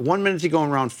 1 minute to go in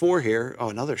round 4 here. Oh,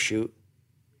 another shoot.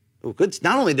 Oh, good.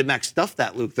 Not only did Max stuff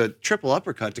that, Luke, the triple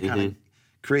uppercut to kind of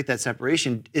create that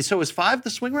separation. So is 5 the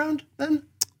swing round then?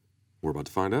 We're about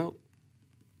to find out.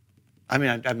 I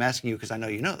mean, I'm asking you because I know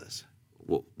you know this.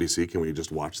 Well, BC, can we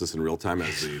just watch this in real time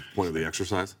as the point of the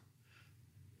exercise?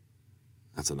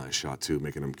 That's a nice shot, too,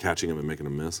 catching him and making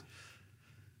him miss.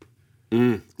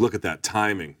 Look at that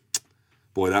timing.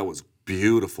 Boy, that was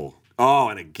beautiful. Oh,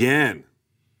 and again.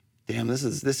 Damn, this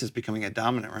is becoming a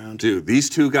dominant round. Dude, these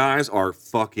two guys are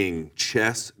fucking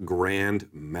chess grand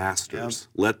masters.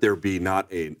 Yep. Let there be not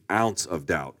an ounce of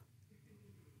doubt.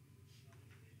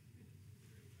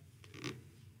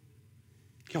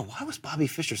 Yo, why was Bobby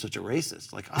Fischer such a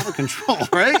racist? Like, out of control,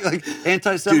 right? Like,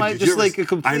 anti-Semite, just like a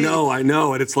complete... I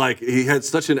know. And it's like, he had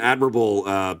such an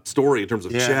admirable story in terms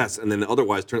of chess, and then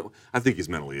otherwise, I think he's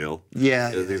mentally ill. Yeah.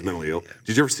 I think he's mentally ill. Yeah.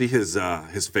 Did you ever see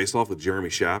his face-off with Jeremy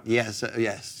Schaap? Yes,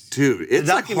 yes. Dude, it's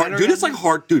like hard. Dude, it's like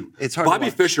hard. Dude, it's hard. Bobby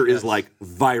Fischer is like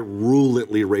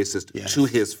virulently racist to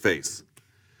his face.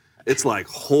 It's like,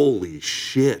 holy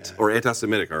shit. Or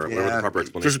anti-Semitic, or whatever the proper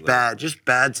explanation is. Just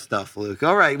bad stuff, Luke.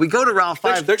 All right, we go to round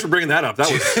 5. Thanks for bringing that up.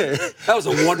 That was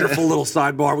a wonderful little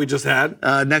sidebar we just had.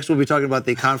 Next, we'll be talking about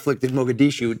the conflict in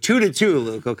Mogadishu. 2-2,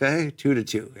 Luke, okay?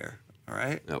 2-2 here, all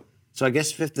right? Yep. So I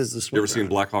guess 5th is the swing You ever seen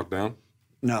Black Hawk Down?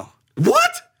 No.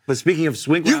 What? But speaking of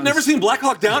swing You've never seen Black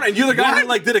Hawk Down, and you're the guy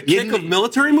who did a kick of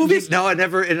military movies? No, it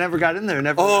never got in there.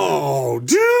 Oh,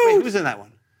 dude! Wait, who's in that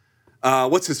one?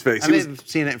 What's his face? I may have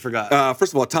seen it and forgot.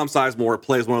 First of all, Tom Sizemore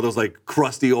plays one of those like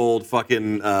crusty old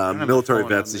fucking military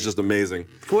vets. He's just amazing.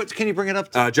 Can you bring it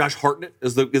up? Josh Hartnett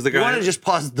is the guy. You want to just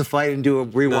pause the fight and do a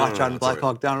rewatch on Black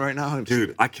Hawk Down right now?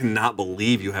 Dude, I cannot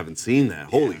believe you haven't seen that.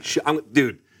 Holy shit.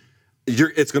 Dude,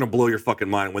 it's going to blow your fucking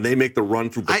mind. When they make the run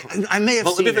through I may have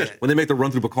seen it. When they make the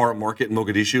run through Bukhara Market in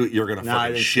Mogadishu, you're going to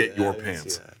fucking shit your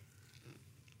pants.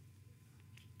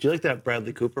 Do you like that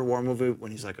Bradley Cooper war movie when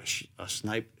he's like a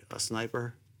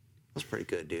sniper? That's pretty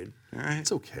good, dude. All right.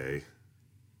 It's okay.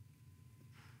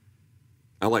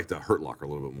 I liked Hurt Locker a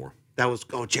little bit more. That was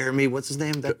Jeremy. What's his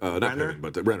name? Not Renner,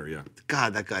 but Renner, yeah.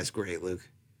 God, that guy's great, Luke.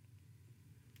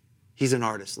 He's an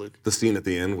artist, Luke. The scene at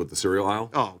the end with the cereal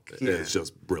aisle. Oh, yeah. It's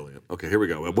just brilliant. Okay, here we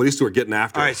go. Well, these two are getting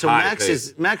after. All right, so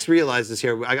Max realizes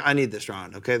here. I need this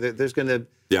round. Okay, there's gonna.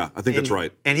 Yeah, I think that's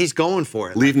right. And he's going for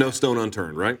it. Leave no stone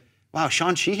unturned, right? Wow,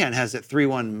 Sean Sheehan has it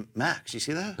 3-1 Max. You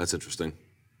see that? That's interesting.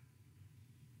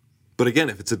 But again,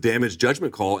 if it's a damage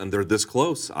judgment call and they're this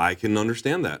close, I can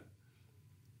understand that.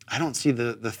 I don't see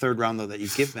the third round, though, that you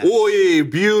give Max. Oy,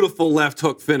 beautiful left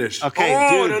hook finish. Okay,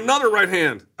 dude. And another right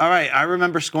hand. All right, I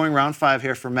remember scoring round 5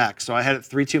 here for Max. So I had it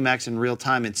 3-2 Max in real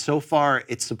time, and so far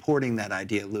it's supporting that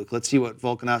idea, Luke. Let's see what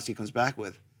Volkanovski comes back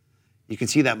with. You can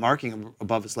see that marking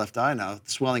above his left eye now.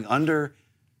 Swelling under,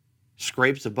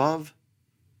 scrapes above.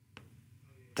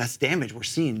 That's damage. We're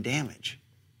seeing damage.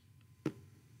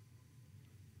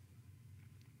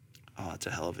 Oh, that's a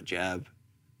hell of a jab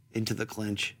into the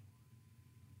clinch.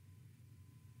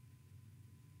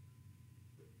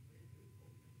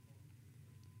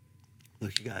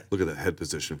 Look, look at that head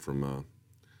position from.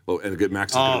 And a good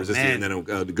Max is resisting, and then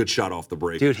a good shot off the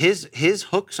break. Dude, his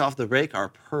hooks off the break are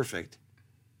perfect.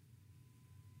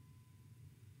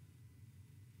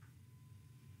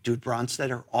 Dude,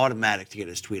 Bronstetter, automatic to get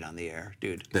his tweet on the air,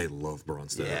 dude. They love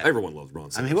Bronstetter. Yeah. Everyone loves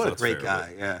Bronstetter. I mean, what a great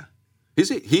guy, yeah.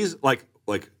 He's like,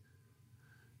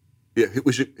 yeah,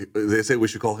 they say we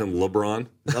should call him LeBron.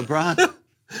 LeBron?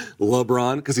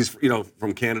 LeBron, because he's,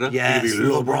 from Canada. Yes,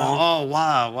 LeBron. Oh,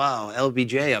 wow,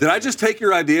 LBJ. Did I just take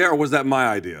your idea, or was that my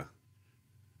idea?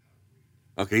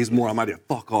 Okay, he's more on my idea.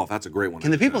 Fuck off, that's a great one. Can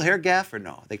the people hear Gaff or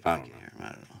no? They probably can't hear him, I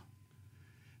don't know.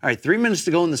 All right, 3 minutes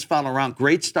to go in this final round.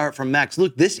 Great start from Max.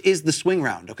 Look, this is the swing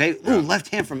round, okay? Ooh, left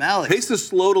hand from Alex. Pace has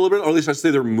slowed a little bit, or at least I'd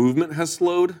say their movement has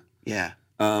slowed. Yeah.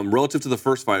 Relative to the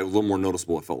first fight, it was a little more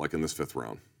noticeable, it felt like, in this 5th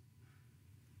round.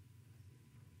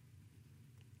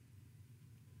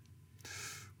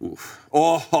 Oof.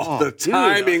 Oh, the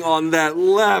timing on that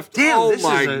left. Damn, oh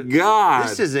my God.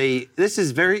 This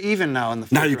is very even now in the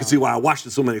 5th Now you can see why I watched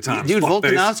it so many times. Dude,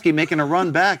 Volkanovski making a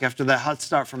run back after that hot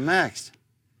start from Max.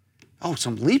 Oh,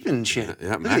 some leaping shit.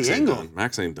 Yeah, Look Max at the ain't angle. done.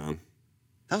 Max ain't done.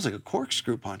 That was like a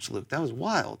corkscrew punch, Luke. That was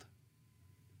wild.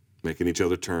 Making each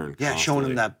other turn. Yeah, showing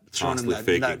him that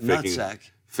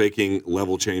nutsack. Faking,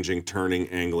 level changing, turning,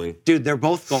 angling. Dude, they're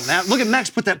both going out. Look at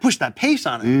Max push that pace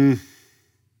on it.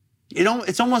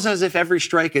 It's almost as if every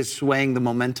strike is swaying the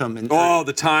momentum.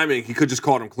 The timing. He could just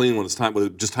caught him clean when it's time,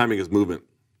 with just timing his movement.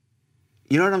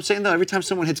 You know what I'm saying, though? Every time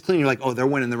someone hits clean, you're like, oh, they're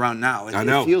winning the round now. I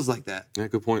know. It feels like that. Yeah,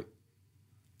 good point.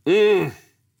 And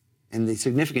the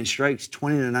significant strikes,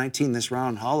 20-19 this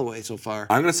round, Holloway so far.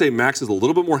 I'm going to say Max is a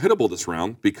little bit more hittable this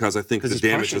round because I think the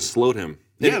damage has slowed him.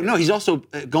 Yeah, no, he's also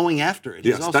going after it.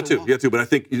 Yes, that too. Yeah, too. But I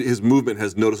think his movement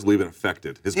has noticeably been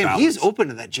affected. His balance. He is open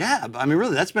to that jab. I mean,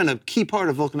 really, that's been a key part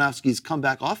of Volkanovski's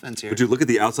comeback offense here. But dude, look at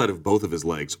the outside of both of his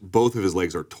legs. Both of his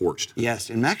legs are torched. Yes,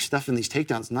 and Max stuffing these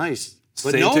takedowns nice.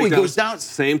 But he goes down.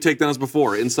 Same takedowns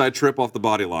before. Inside trip off the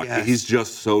body lock. Yes. He's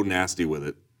just so nasty with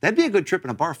it. That'd be a good trip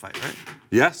in a bar fight, right?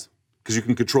 Yes, because you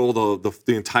can control the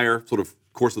entire sort of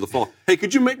course of the fall. Hey,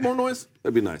 could you make more noise?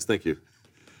 That'd be nice. Thank you.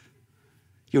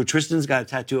 Yo, Tristan's got a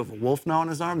tattoo of a wolf now on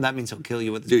his arm. That means he'll kill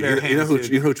you with his bare hands.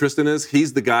 You know who Tristan is?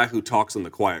 He's the guy who talks in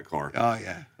the quiet car. Oh,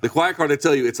 yeah. The quiet car, they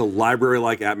tell you it's a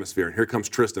library-like atmosphere, and here comes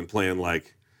Tristan playing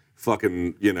like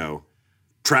fucking,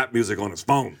 trap music on his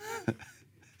phone.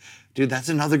 Dude, that's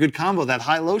another good combo. That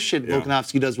high-low shit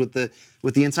Volkanovski does with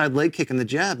the inside leg kick and the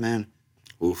jab, man.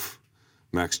 Oof.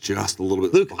 Max just a little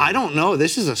bit. Luke, I don't know.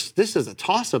 This is a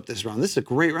toss-up this round. This is a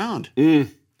great round.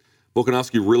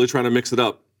 Volkanovski really trying to mix it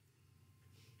up.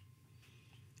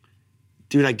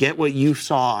 Dude, I get what you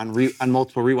saw on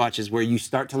multiple rewatches where you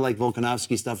start to like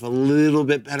Volkanovski stuff a little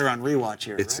bit better on rewatch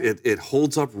here. It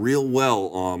holds up real well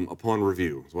upon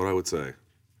review, is what I would say.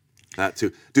 That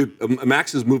too. Dude,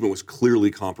 Max's movement was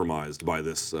clearly compromised by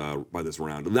this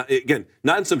round. Again,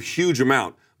 not in some huge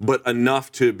amount, but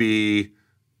enough to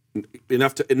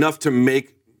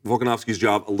make Volkanovski's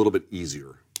job a little bit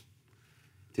easier.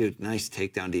 Dude, nice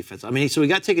takedown defense. I mean, so he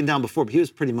got taken down before, but he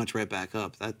was pretty much right back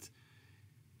up.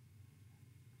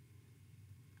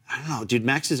 I don't know, dude.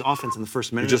 Max's offense in the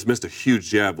first minute. He just missed a huge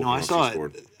jab. No, I saw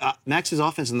it. Max's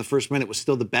offense in the first minute was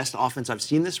still the best offense I've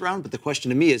seen this round. But the question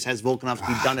to me is, has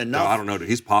Volkanovski done enough? I don't know, dude.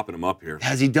 He's popping him up here.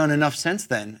 Has he done enough since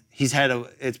then?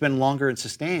 It's been longer and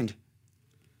sustained.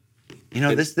 You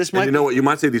know, this might. You know what? You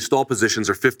might say these stall positions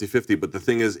are 50-50, but the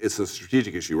thing is, it's a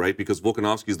strategic issue, right? Because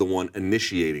Volkanovski's the one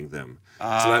initiating them.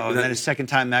 And then his second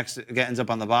time, Max ends up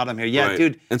on the bottom here. Yeah, right.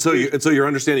 Dude. And so you're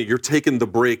understanding you're taking the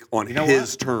break on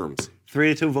his terms.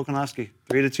 3-2 Volkanovski.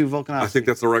 3-2 Volkanovski. I think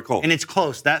that's the right call. And it's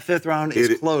close. That fifth round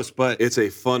is close, but it's a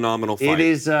phenomenal fight. It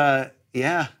is.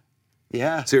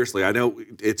 Yeah. Seriously, I know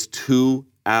it's two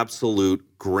absolute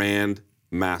grand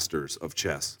masters of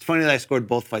chess. It's funny that I scored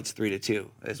both fights 3-2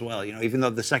 as well. You know, even though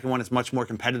the second one is much more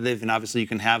competitive, and obviously you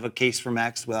can have a case for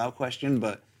Max without question,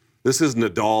 but. This is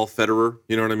Nadal, Federer,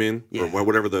 you know what I mean? Yeah. Or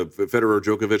whatever the Federer,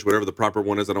 Djokovic, whatever the proper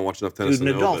one is. I don't watch enough tennis to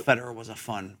know. Nadal, Federer was a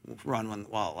fun run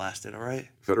while it lasted, all right?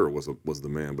 Federer was the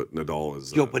man, but Nadal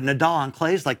is... but Nadal on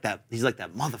clay is like that. He's like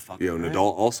that motherfucker, right? Nadal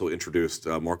also introduced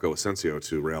Marco Asensio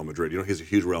to Real Madrid. You know, he's a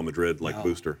huge Real Madrid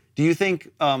booster. Do you think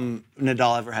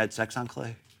Nadal ever had sex on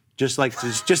clay? Just like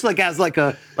as like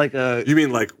a... You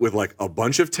mean like with like a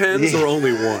bunch of tens or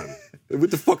only one? What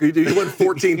the fuck are you doing? He went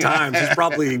 14 times. He's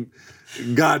probably...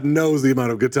 God knows the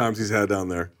amount of good times he's had down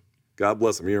there. God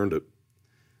bless him. He earned it.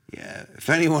 Yeah. If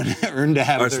anyone earned to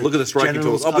have All right, so look at the striking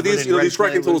totals. But these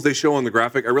striking totals they show on the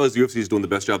graphic, I realize the UFC is doing the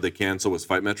best job they can, so is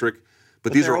Fight Metric.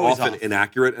 But these are often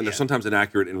inaccurate, and they're sometimes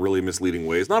inaccurate in really misleading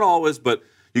ways. Not always, but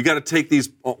you got to take these,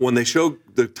 when they show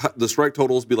the strike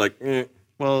totals, be like, eh.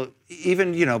 Well,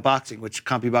 even, boxing, which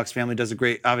CompuBox family does a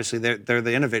great, obviously they're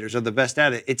the innovators, they're the best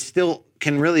at it. It still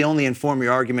can really only inform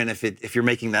your argument if you're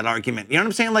making that argument. You know what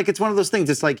I'm saying? Like, it's one of those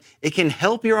things. It's like, it can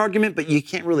help your argument, but you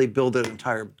can't really build an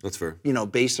entire, that's fair,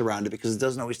 base around it because it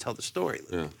doesn't always tell the story.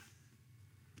 Yeah.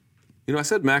 I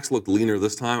said Max looked leaner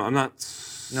this time. I'm not.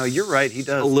 No, you're right. He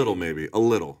does. A little, maybe. A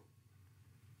little.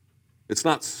 It's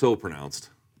not so pronounced.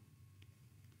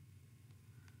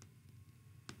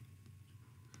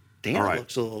 Dana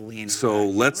looks a little lean. So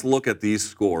let's look at these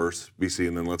scores, BC,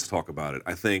 and then let's talk about it.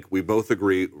 I think we both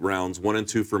agree rounds 1 and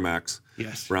 2 for Max.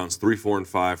 Yes. Rounds 3, 4, and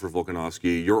 5 for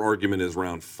Volkanovski. Your argument is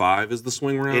round 5 is the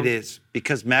swing round? It is,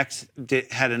 because Max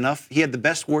had enough. He had the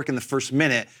best work in the first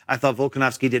minute. I thought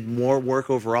Volkanovski did more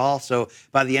work overall. So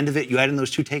by the end of it, you add in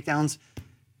those 2 takedowns.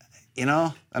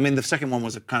 The second one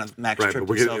was a kind of Max trip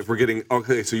himself. If we're getting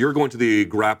okay, so you're going to the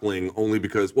grappling only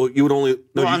because you would only.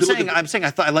 No, I'm saying I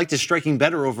thought I liked his striking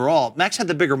better overall. Max had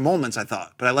the bigger moments, I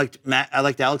thought, but I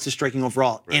liked Alex's striking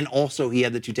overall, and also he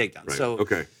had the 2 takedowns. Right. So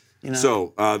okay,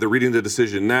 so they're reading the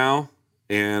decision now,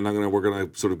 and we're gonna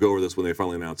sort of go over this when they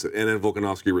finally announce it, and then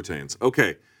Volkanovski retains.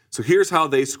 Okay, so here's how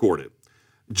they scored it.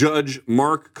 Judge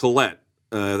Mark Collette,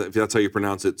 if that's how you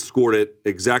pronounce it, scored it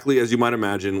exactly as you might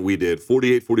imagine we did.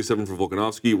 48-47 for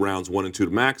Volkanovski, rounds 1 and 2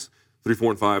 to Max. 3,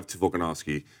 4, and 5 to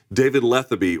Volkanovski. David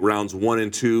Letheby, rounds 1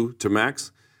 and 2 to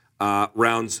Max.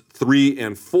 Rounds 3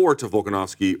 and 4 to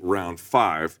Volkanovski, round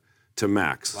 5 to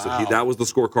Max. Wow. So that was the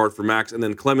scorecard for Max. And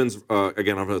then Clemens, again, I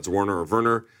don't know if it's Werner or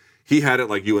Werner, he had it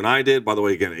like you and I did. By the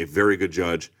way, again, a very good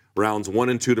judge. Rounds 1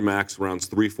 and 2 to Max, rounds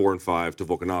 3, 4, and 5 to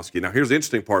Volkanovski. Now, here's the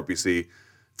interesting part, BC.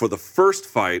 For the first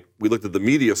fight, we looked at the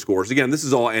media scores. Again, this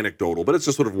is all anecdotal, but it's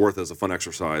just sort of worth as a fun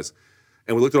exercise.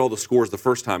 And we looked at all the scores the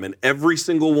first time, and every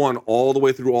single one, all the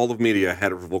way through all of media,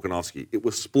 had it for Volkanovski. It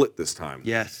was split this time.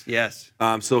 Yes.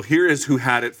 So here is who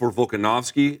had it for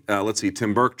Volkanovski. Let's see,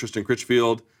 Tim Burke, Tristan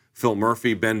Critchfield, Phil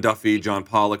Murphy, Ben Duffy, John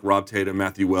Pollock, Rob Tatum,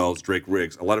 Matthew Wells, Drake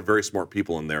Riggs. A lot of very smart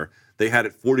people in there. They had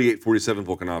it 48-47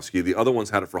 Volkanovski. The other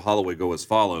ones had it for Holloway go as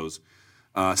follows.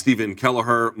 Stephen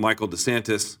Kelleher, Michael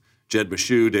DeSantis, Jed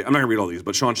Meshew. I'm not going to read all these,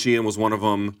 but Sean Sheehan was one of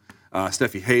them.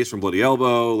 Steffi Hayes from Bloody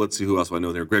Elbow. Let's see who else I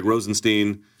know there. Greg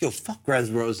Rosenstein. Yo, fuck Greg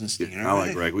Rosenstein. I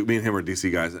like Greg. Me and him are DC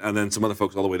guys. And then some other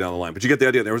folks all the way down the line. But you get the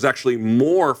idea. There was actually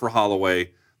more for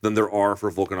Holloway than there are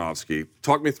for Volkanovski.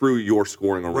 Talk me through your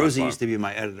scoring on round 5. Rosie used to be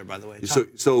my editor, by the way.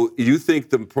 So you think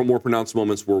the more pronounced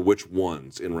moments were which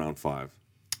ones in round 5?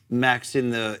 Max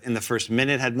in the first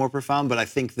minute had more profound, but I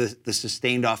think the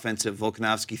sustained offense of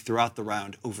Volkanovski throughout the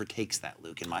round overtakes that,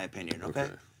 Luke, in my opinion. Okay.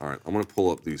 All right. I'm going to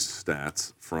pull up these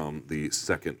stats from the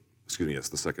second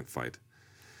fight.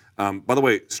 By the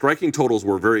way, striking totals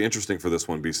were very interesting for this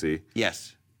one, BC.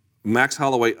 Yes. Max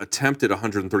Holloway attempted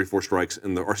 134 strikes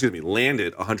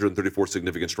landed 134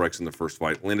 significant strikes in the first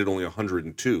fight, landed only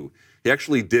 102. He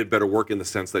actually did better work in the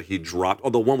sense that he dropped,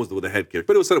 although one was with a head kick,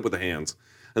 but it was set up with the hands.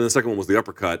 And the second one was the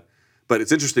uppercut. But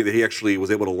it's interesting that he actually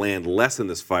was able to land less in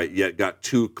this fight, yet got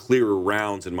 2 clearer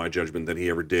rounds, in my judgment, than he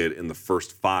ever did in the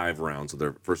first 5 rounds of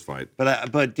their first fight.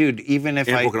 But dude, even if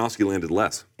Volkanovski landed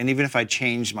less. And even if I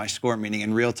changed my score, meaning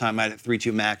in real time I had it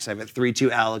 3-2 Max, I have it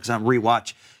 3-2 Alex on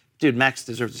rewatch. Dude, Max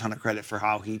deserves a ton of credit for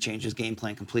how he changed his game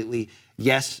plan completely.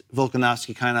 Yes,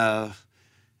 Volkanovski kind of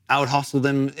out-hustled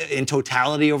him in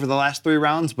totality over the last 3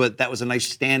 rounds, but that was a nice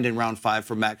stand in round 5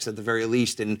 for Max at the very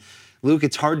least. And Luke,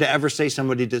 it's hard to ever say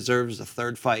somebody deserves a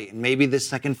third fight. And maybe this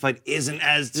second fight isn't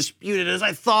as disputed as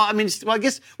I thought. I mean, well, I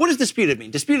guess, what does disputed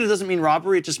mean? Disputed doesn't mean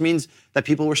robbery. It just means that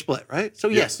people were split, right? So,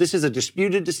 yes, this is a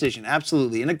disputed decision,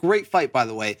 absolutely. And a great fight, by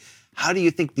the way. How do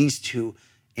you think these two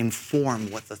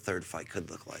inform what the third fight could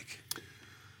look like?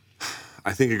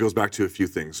 I think it goes back to a few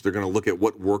things. They're going to look at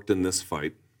what worked in this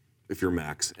fight, if you're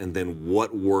Max, and then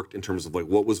what worked in terms of, like,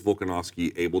 what was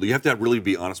Volkanovski able to... You have to really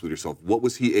be honest with yourself. What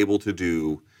was he able to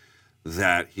do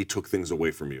that he took things away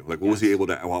from you? Like, what was he able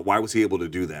to, why was he able to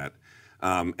do that?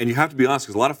 And you have to be honest,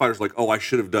 because a lot of fighters are like, oh, I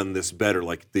should have done this better.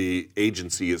 Like, the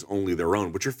agency is only their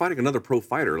own. But you're fighting another pro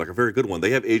fighter, like a very good one.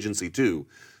 They have agency too.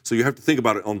 So you have to think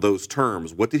about it on those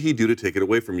terms. What did he do to take it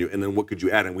away from you? And then what could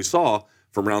you add? And we saw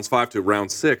from rounds 5 to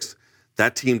round 6,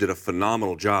 that team did a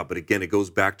phenomenal job. But again, it goes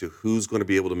back to who's going to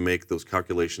be able to make those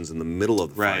calculations in the middle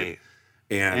of the fight.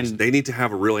 And they need to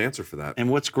have a real answer for that. And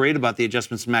what's great about the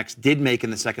adjustments Max did make in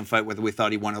the second fight, whether we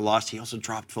thought he won or lost, he also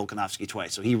dropped Volkanovski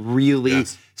twice. So he really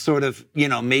sort of,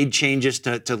 made changes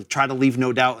to try to leave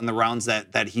no doubt in the rounds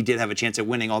that he did have a chance at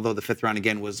winning, although the 5th round,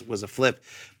 again, was a flip.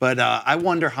 But I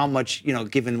wonder how much,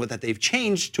 given that they've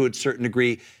changed to a certain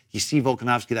degree, you see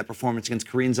Volkanovski, that performance against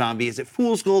Korean Zombie, is it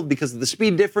fool's gold because of the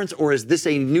speed difference, or is this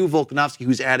a new Volkanovski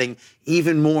who's adding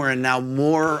even more and now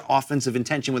more offensive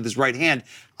intention with his right hand?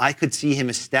 I could see him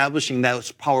establishing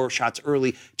those power shots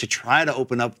early to try to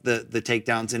open up the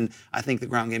takedowns, and I think the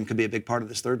ground game could be a big part of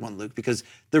this third one, Luke, because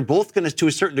they're both going to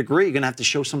a certain degree, going to have to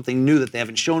show something new that they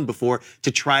haven't shown before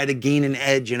to try to gain an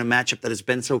edge in a matchup that has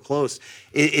been so close.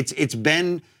 It's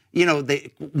been... they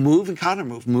move and counter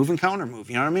move, move and counter move.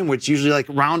 You know what I mean? Where it's usually like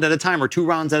round at a time or 2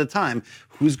 rounds at a time.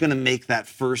 Who's going to make that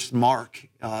first mark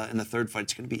in the third fight?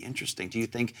 It's going to be interesting. Do you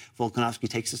think Volkanovski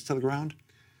takes us to the ground?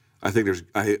 I think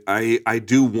I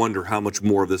do wonder how much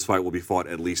more of this fight will be fought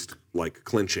at least like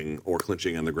clinching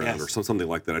on the ground or something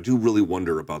like that. I do really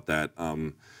wonder about that.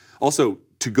 Also,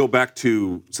 to go back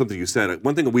to something you said,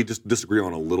 one thing that we just disagree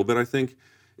on a little bit, I think,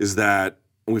 is that,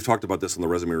 and we've talked about this in the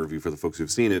resume review for the folks who've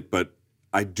seen it, but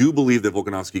I do believe that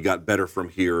Volkanovski got better from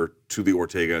here to the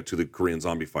Ortega, to the Korean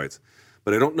Zombie fights.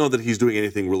 But I don't know that he's doing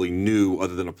anything really new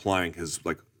other than applying his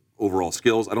overall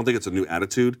skills. I don't think it's a new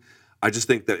attitude. I just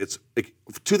think that it's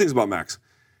 2 things about Max.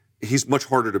 He's much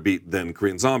harder to beat than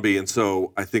Korean Zombie, and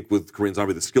so I think with Korean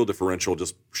Zombie, the skill differential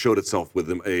just showed itself with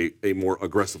him, a more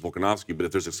aggressive Volkanovski. But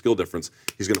if there's a skill difference,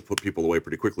 he's going to put people away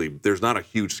pretty quickly. There's not a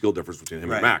huge skill difference between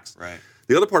him and Max. Right.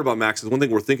 The other part about Max is one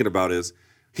thing we're thinking about is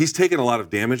he's taken a lot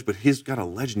of damage, but he's got a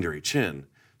legendary chin.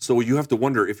 So you have to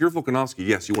wonder, if you're Volkanovski,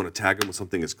 yes, you want to tag him with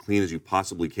something as clean as you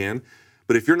possibly can.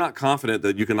 But if you're not confident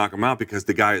that you can knock him out because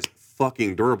the guy is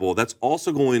fucking durable, that's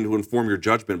also going to inform your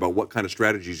judgment about what kind of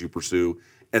strategies you pursue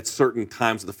at certain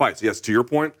times of the fight. So yes, to your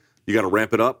point, you got to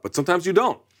ramp it up, but sometimes you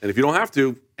don't. And if you don't have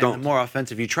to, don't. And the more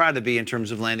offensive you try to be in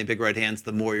terms of landing big right hands,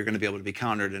 the more you're going to be able to be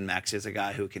countered. And Max is a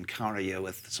guy who can counter you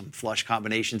with some flush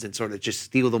combinations and sort of just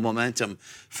steal the momentum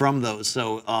from those.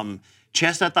 So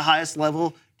chess at the highest level,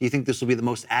 do you think this will be the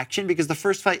most action? Because the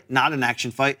first fight, not an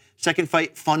action fight. Second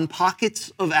fight, fun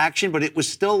pockets of action, but it was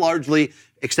still largely,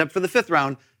 except for the 5th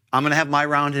round, I'm going to have my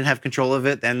round and have control of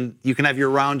it. Then you can have your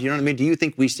round. You know what I mean? Do you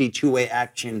think we see two-way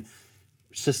action,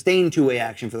 sustained two-way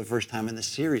action for the first time in the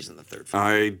series in the third fight?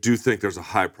 I do think there's a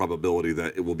high probability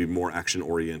that it will be more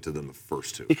action-oriented than the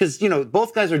first 2. Because,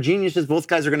 both guys are geniuses. Both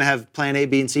guys are going to have plan A,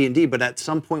 B, and C, and D. But at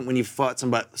some point when you've fought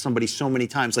somebody so many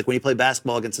times, like when you play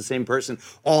basketball against the same person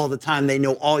all the time, they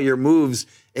know all your moves.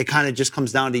 It kind of just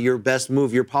comes down to your best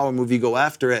move, your power move, you go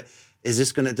after it. Is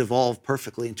this going to devolve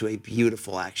perfectly into a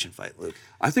beautiful action fight, Luke?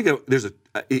 I think there's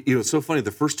it's so funny. The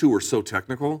first 2 were so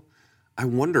technical. I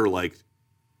wonder,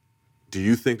 do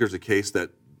you think there's a case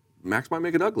that Max might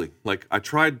make it ugly? I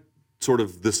tried sort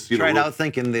of this, tried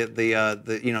outthinking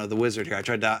the wizard here. I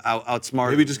tried to outsmart.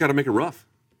 Maybe you just got to make it rough.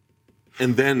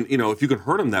 And then, if you can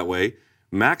hurt him that way,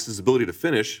 Max's ability to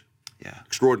finish,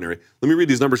 extraordinary. Let me read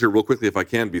these numbers here real quickly if I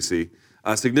can, BC.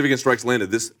 Significant strikes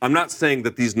landed. I'm not saying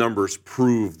that these numbers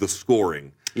prove the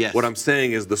scoring. Yes. What I'm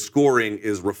saying is the scoring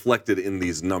is reflected in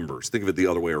these numbers. Think of it the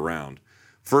other way around.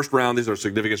 First round, these are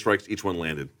significant strikes. Each one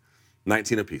landed.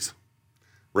 19 apiece.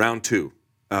 Round 2,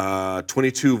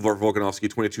 22 for Volkanovski,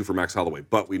 22 for Max Holloway.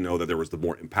 But we know that there was the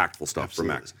more impactful stuff for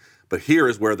Max. But here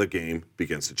is where the game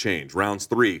begins to change. Rounds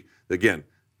 3, again,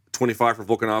 25 for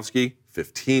Volkanovski,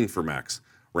 15 for Max.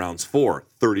 Rounds 4,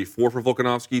 34 for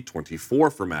Volkanovski, 24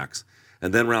 for Max.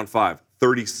 And then round 5,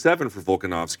 37 for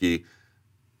Volkanovski,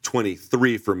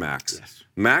 23 for Max. Yes.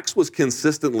 Max was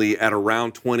consistently at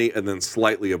around 20 and then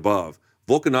slightly above.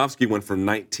 Volkanovski went from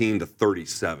 19 to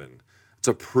 37. It's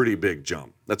a pretty big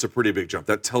jump. That's a pretty big jump.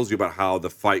 That tells you about how the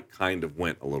fight kind of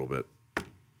went a little bit.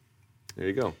 There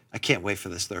you go. I can't wait for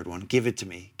this third one. Give it to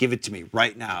me. Give it to me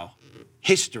right now.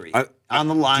 History on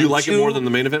the line. Do you like it more than the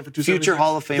main event for 276? Future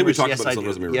Hall of Famers. Yes, I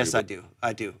do. Yes, I do.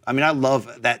 I do. I mean, I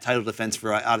love that title defense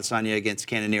for Adesanya against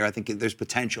Cannonier. I think there's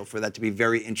potential for that to be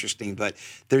very interesting, but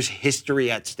there's history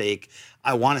at stake.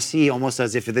 I want to see, almost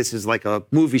as if this is like a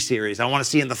movie series, I want to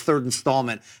see in the third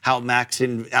installment how Max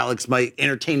and Alex might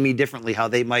entertain me differently, how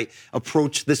they might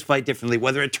approach this fight differently,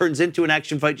 whether it turns into an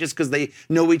action fight just because they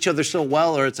know each other so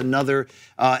well, or it's another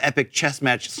epic chess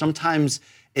match. Sometimes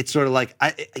it's sort of like,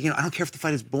 I don't care if the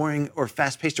fight is boring or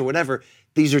fast-paced or whatever.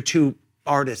 These are two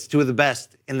artists, two of the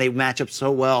best, and they match up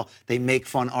so well. They make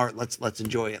fun art. Let's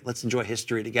enjoy it. Let's enjoy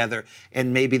history together.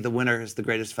 And maybe the winner is the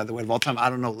greatest featherweight of all time. I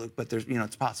don't know, Luke, but there's,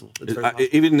 it's possible. It's very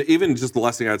possible. Even just the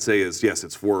last thing I'd say is, yes,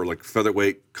 it's for like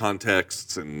featherweight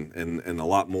contexts and a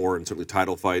lot more, and certainly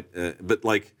title fight. But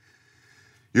like,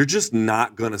 you're just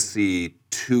not going to see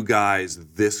two guys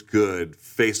this good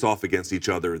face off against each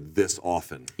other this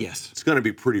often. Yes. It's going to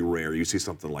be pretty rare you see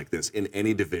something like this in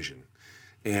any division.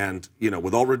 And,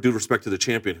 with all due respect to the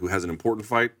champion who has an important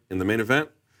fight in the main event,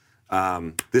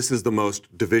 this is the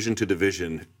most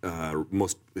division-to-division,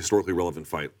 most historically relevant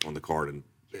fight on the card, and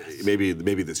maybe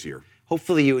this year.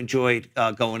 Hopefully you enjoyed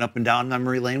going up and down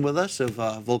memory lane with us of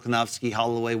Volkanovski,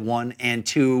 Holloway 1 and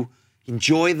 2.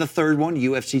 Enjoy the third one,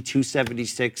 UFC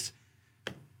 276.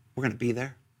 We're going to be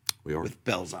there. We are. With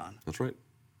bells on. That's right.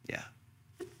 Yeah.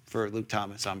 For Luke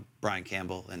Thomas, I'm Brian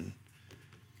Campbell. And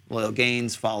Loyal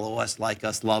Gaines, follow us, like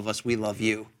us, love us. We love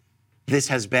you. This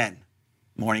has been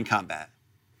Morning Combat.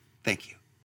 Thank you.